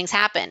bunch of things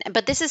happen.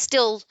 But this is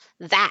still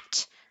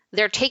that.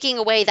 They're taking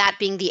away that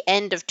being the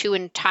end of 2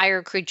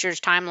 entire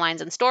creatures'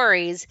 timelines and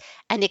stories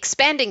and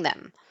expanding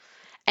them.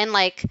 And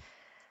like,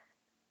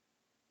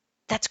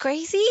 that's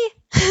crazy.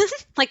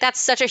 Like, that's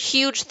such a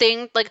huge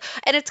thing. Like,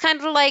 and it's kind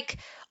of like,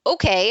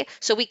 okay,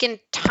 so we can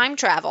time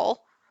travel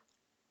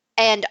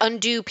and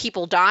undo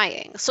people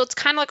dying. So it's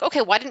kind of like,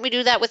 okay, why didn't we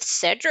do that with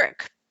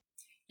Cedric?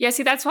 Yeah,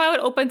 see, that's why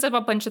it opens up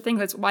a bunch of things.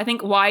 That's why I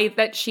think why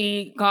that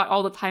she got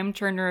all the time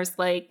turners,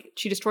 like,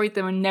 she destroyed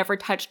them and never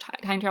touched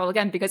time travel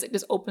again, because it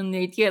just opened the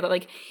idea that,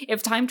 like,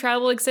 if time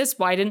travel exists,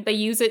 why didn't they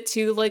use it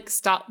to, like,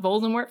 stop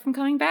Voldemort from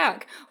coming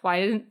back?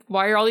 Why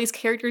are all these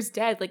characters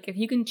dead? Like, if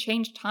you can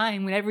change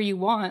time whenever you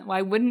want,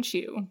 why wouldn't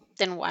you?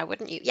 Then why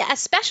wouldn't you? Yeah,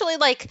 especially,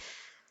 like,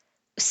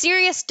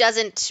 Sirius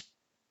doesn't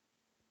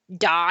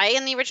die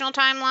in the original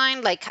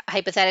timeline. Like,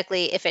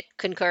 hypothetically, if it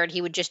concurred,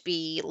 he would just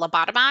be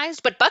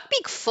lobotomized, but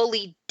Buckbeak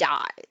fully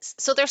dies.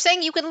 So they're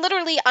saying you can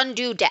literally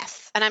undo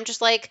death. And I'm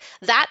just like,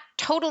 that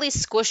totally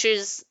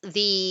squishes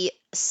the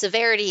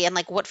severity and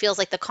like what feels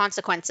like the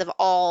consequence of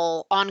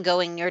all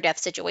ongoing near-death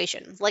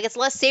situations. Like it's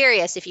less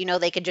serious if you know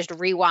they can just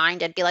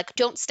rewind and be like,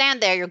 don't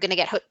stand there, you're going to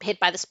get hit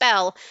by the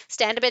spell.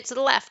 Stand a bit to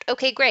the left.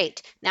 Okay,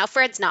 great. Now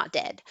Fred's not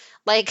dead.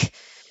 Like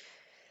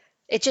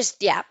it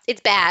just, yeah,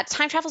 it's bad.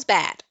 Time travel's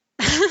bad.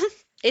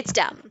 It's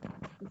dumb.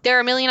 There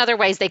are a million other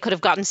ways they could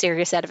have gotten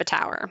Sirius out of a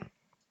tower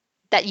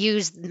that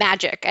use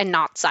magic and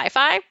not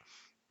sci-fi.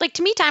 Like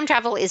to me, time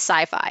travel is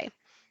sci-fi.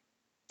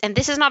 And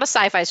this is not a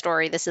sci-fi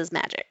story, this is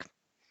magic.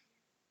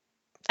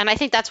 And I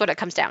think that's what it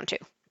comes down to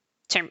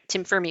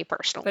for me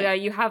personally. But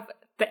you have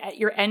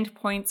your end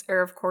points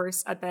are, of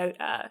course, about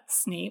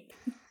Snape.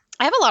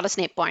 I have a lot of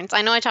Snape points.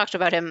 I know I talked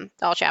about him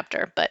all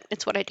chapter, but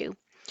it's what I do.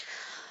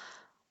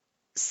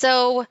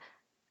 So,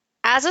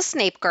 as a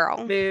Snape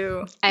girl,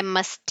 Boo. I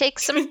must take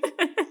some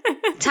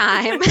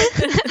time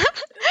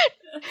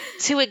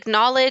to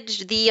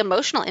acknowledge the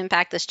emotional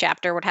impact this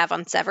chapter would have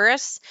on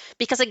Severus.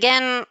 Because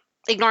again,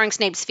 ignoring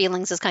Snape's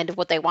feelings is kind of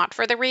what they want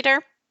for the reader.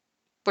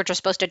 We're just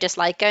supposed to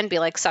dislike it and be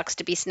like, sucks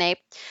to be Snape.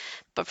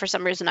 But for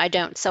some reason I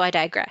don't, so I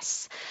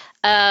digress.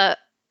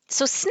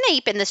 So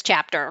Snape in this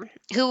chapter,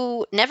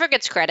 who never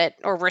gets credit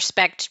or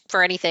respect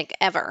for anything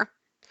ever,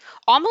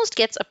 almost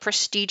gets a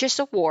prestigious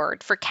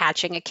award for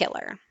catching a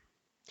killer.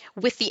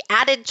 With the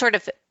added sort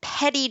of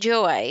petty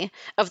joy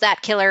of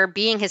that killer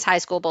being his high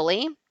school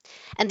bully,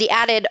 and the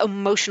added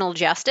emotional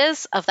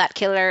justice of that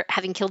killer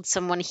having killed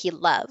someone he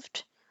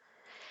loved.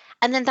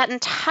 And then that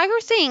entire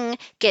thing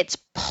gets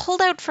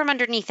pulled out from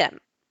underneath him.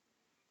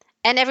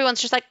 And everyone's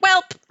just like,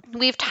 well,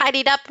 we've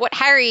tidied up what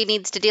Harry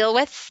needs to deal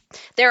with.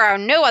 There are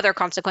no other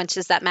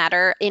consequences that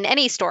matter in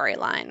any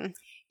storyline.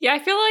 Yeah, I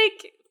feel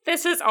like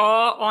this is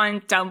all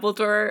on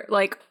Dumbledore.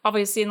 Like,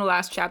 obviously in the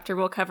last chapter,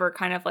 we'll cover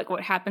kind of like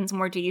what happens in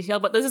more detail.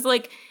 But this is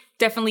like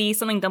definitely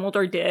something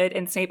Dumbledore did.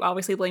 And Snape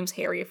obviously blames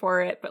Harry for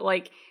it. But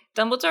like,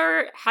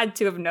 Dumbledore had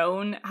to have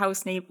known how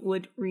Snape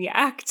would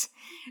react.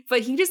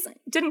 But he just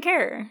didn't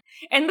care.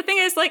 And the thing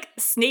is, like,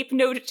 Snape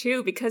knew it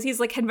too, because he's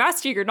like,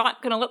 Headmaster, you're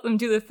not going to let them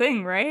do the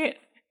thing, right?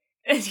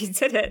 And he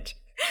did it.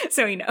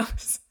 So he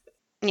knows.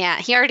 Yeah,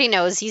 he already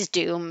knows he's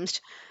doomed.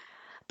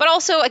 But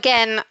also,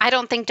 again, I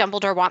don't think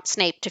Dumbledore wants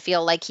Snape to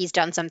feel like he's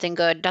done something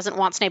good. Doesn't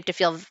want Snape to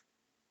feel,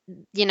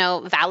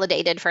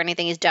 validated for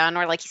anything he's done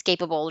or like he's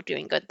capable of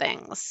doing good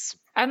things.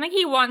 I think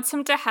he wants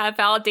him to have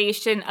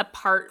validation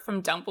apart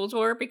from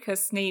Dumbledore,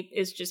 because Snape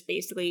is just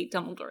basically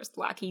Dumbledore's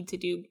lackey to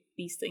do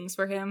these things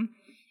for him.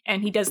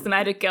 And he does them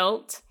out of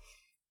guilt.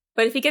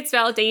 But if he gets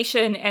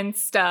validation and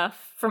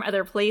stuff from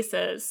other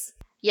places...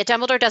 Yeah,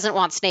 Dumbledore doesn't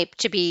want Snape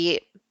to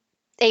be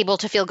able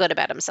to feel good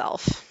about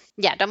himself.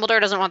 Yeah, Dumbledore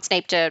doesn't want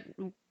Snape to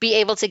be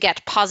able to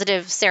get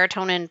positive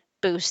serotonin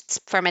boosts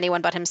from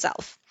anyone but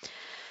himself.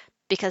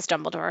 Because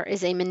Dumbledore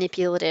is a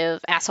manipulative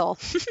asshole.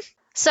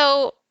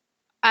 So,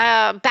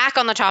 back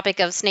on the topic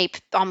of Snape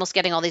almost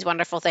getting all these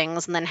wonderful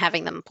things and then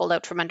having them pulled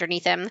out from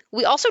underneath him,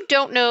 we also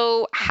don't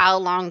know how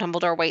long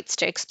Dumbledore waits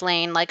to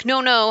explain, like,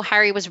 no,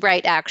 Harry was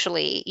right,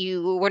 actually.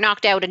 You were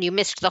knocked out and you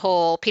missed the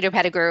whole Peter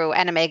Pettigrew,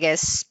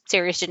 Animagus,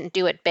 Sirius didn't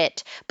do it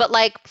bit. But,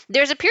 like,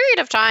 there's a period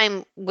of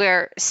time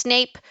where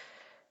Snape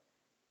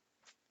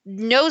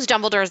knows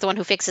Dumbledore is the one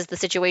who fixes the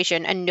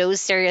situation and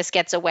knows Sirius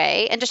gets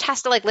away and just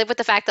has to like live with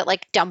the fact that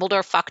like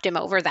Dumbledore fucked him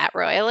over that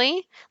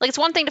royally. Like it's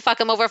one thing to fuck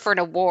him over for an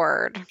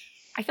award.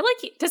 I feel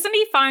like, doesn't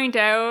he find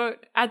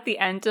out at the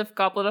end of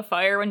Goblet of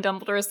Fire when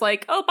Dumbledore's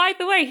like, oh, by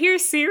the way,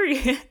 here's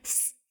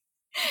Sirius.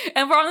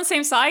 And we're on the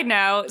same side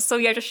now, so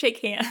yeah, just shake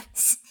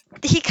hands.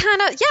 He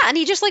kind of, yeah, and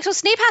he just like, so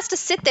Snape has to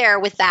sit there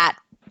with that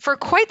for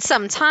quite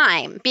some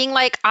time, being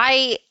like,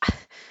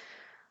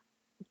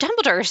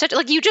 Dumbledore,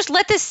 like you just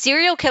let this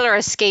serial killer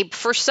escape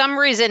for some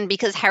reason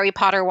because Harry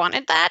Potter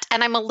wanted that,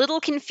 and I'm a little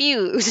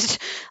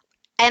confused.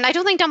 And I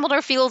don't think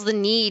Dumbledore feels the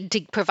need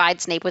to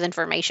provide Snape with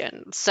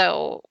information.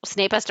 So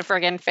Snape has to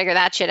friggin' figure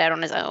that shit out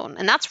on his own.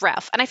 And that's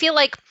rough. And I feel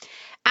like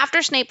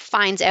after Snape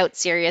finds out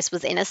Sirius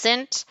was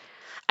innocent,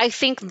 I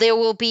think there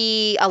will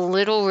be a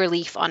little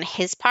relief on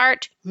his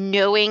part,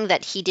 knowing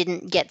that he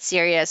didn't get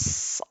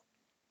Sirius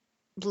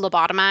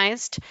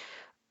lobotomized,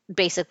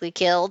 basically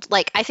killed.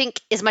 Like, I think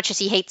as much as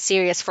he hates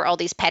Sirius for all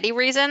these petty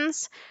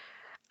reasons,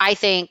 I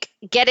think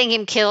getting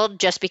him killed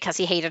just because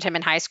he hated him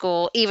in high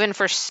school, even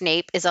for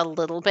Snape, is a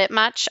little bit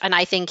much. And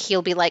I think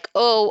he'll be like,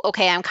 oh,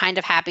 okay, I'm kind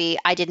of happy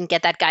I didn't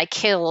get that guy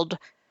killed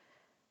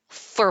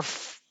for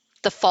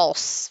the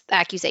false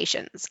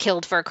accusations,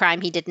 killed for a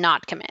crime he did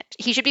not commit.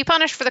 He should be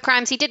punished for the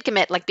crimes he did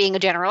commit, like being a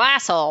general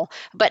asshole,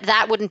 but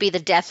that wouldn't be the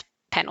death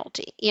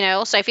penalty,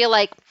 So I feel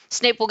like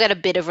Snape will get a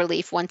bit of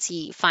relief once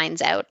he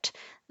finds out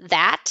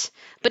that.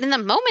 But in the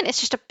moment,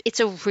 it's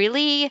a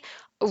really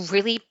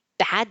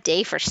bad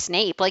day for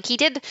Snape. Like he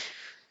did,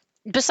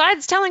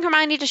 besides telling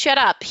Hermione to shut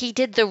up, he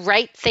did the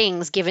right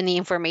things given the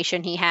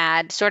information he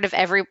had sort of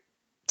every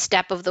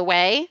step of the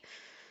way.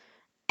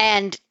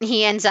 And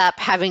he ends up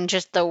having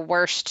just the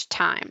worst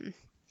time.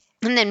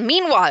 And then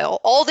meanwhile,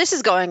 all this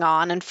is going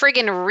on and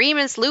friggin'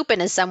 Remus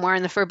Lupin is somewhere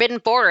in the Forbidden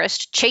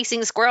Forest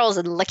chasing squirrels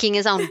and licking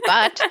his own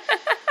butt.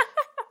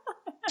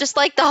 Just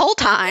like the whole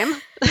time.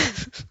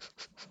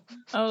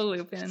 Oh,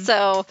 Lupin.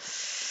 So,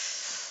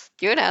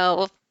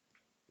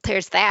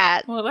 there's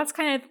that. Well, that's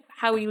kind of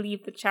how we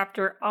leave the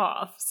chapter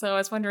off. So I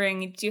was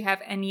wondering, do you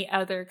have any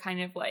other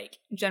kind of like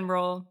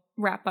general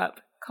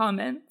wrap-up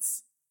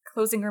comments?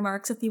 Closing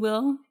remarks, if you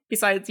will,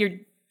 besides your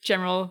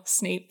general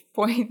Snape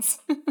points?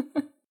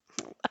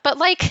 But,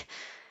 like,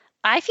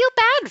 I feel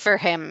bad for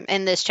him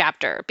in this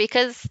chapter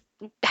because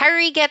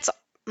Harry gets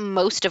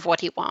most of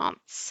what he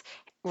wants.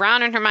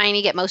 Ron and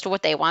Hermione get most of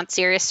what they want.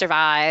 Sirius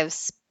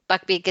survives.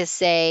 Buckbeak is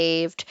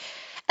saved.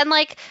 And,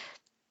 like,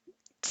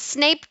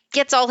 Snape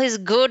gets all his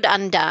good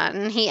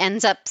undone. He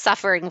ends up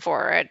suffering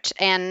for it,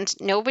 and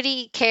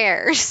nobody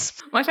cares.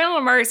 My final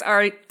remarks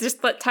are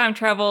just that time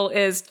travel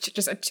is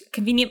just a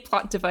convenient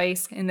plot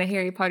device in the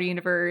Harry Potter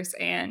universe,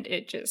 and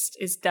it just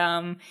is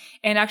dumb.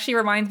 And actually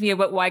reminds me of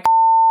why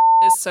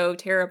is so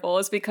terrible,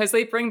 is because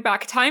they bring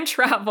back time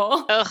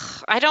travel.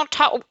 Ugh, I don't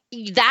talk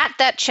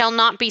that shall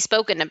not be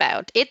spoken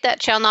about. It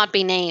that shall not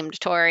be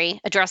named,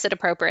 Tori. Address it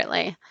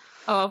appropriately.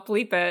 Oh, I'll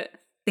bleep it.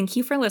 Thank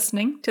you for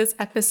listening to this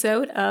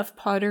episode of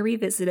Potter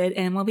Revisited,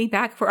 and we'll be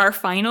back for our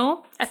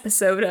final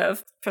episode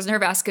of Prisoner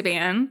of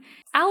Azkaban.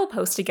 I will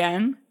post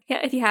again. Yeah,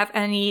 if you have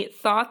any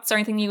thoughts or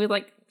anything you would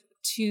like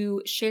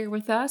to share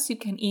with us, you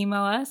can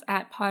email us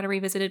at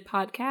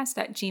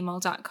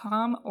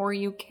potterrevisitedpodcast@gmail.com, or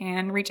you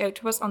can reach out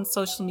to us on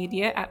social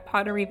media at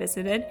Potter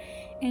Revisited,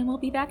 and we'll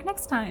be back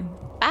next time.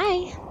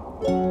 Bye.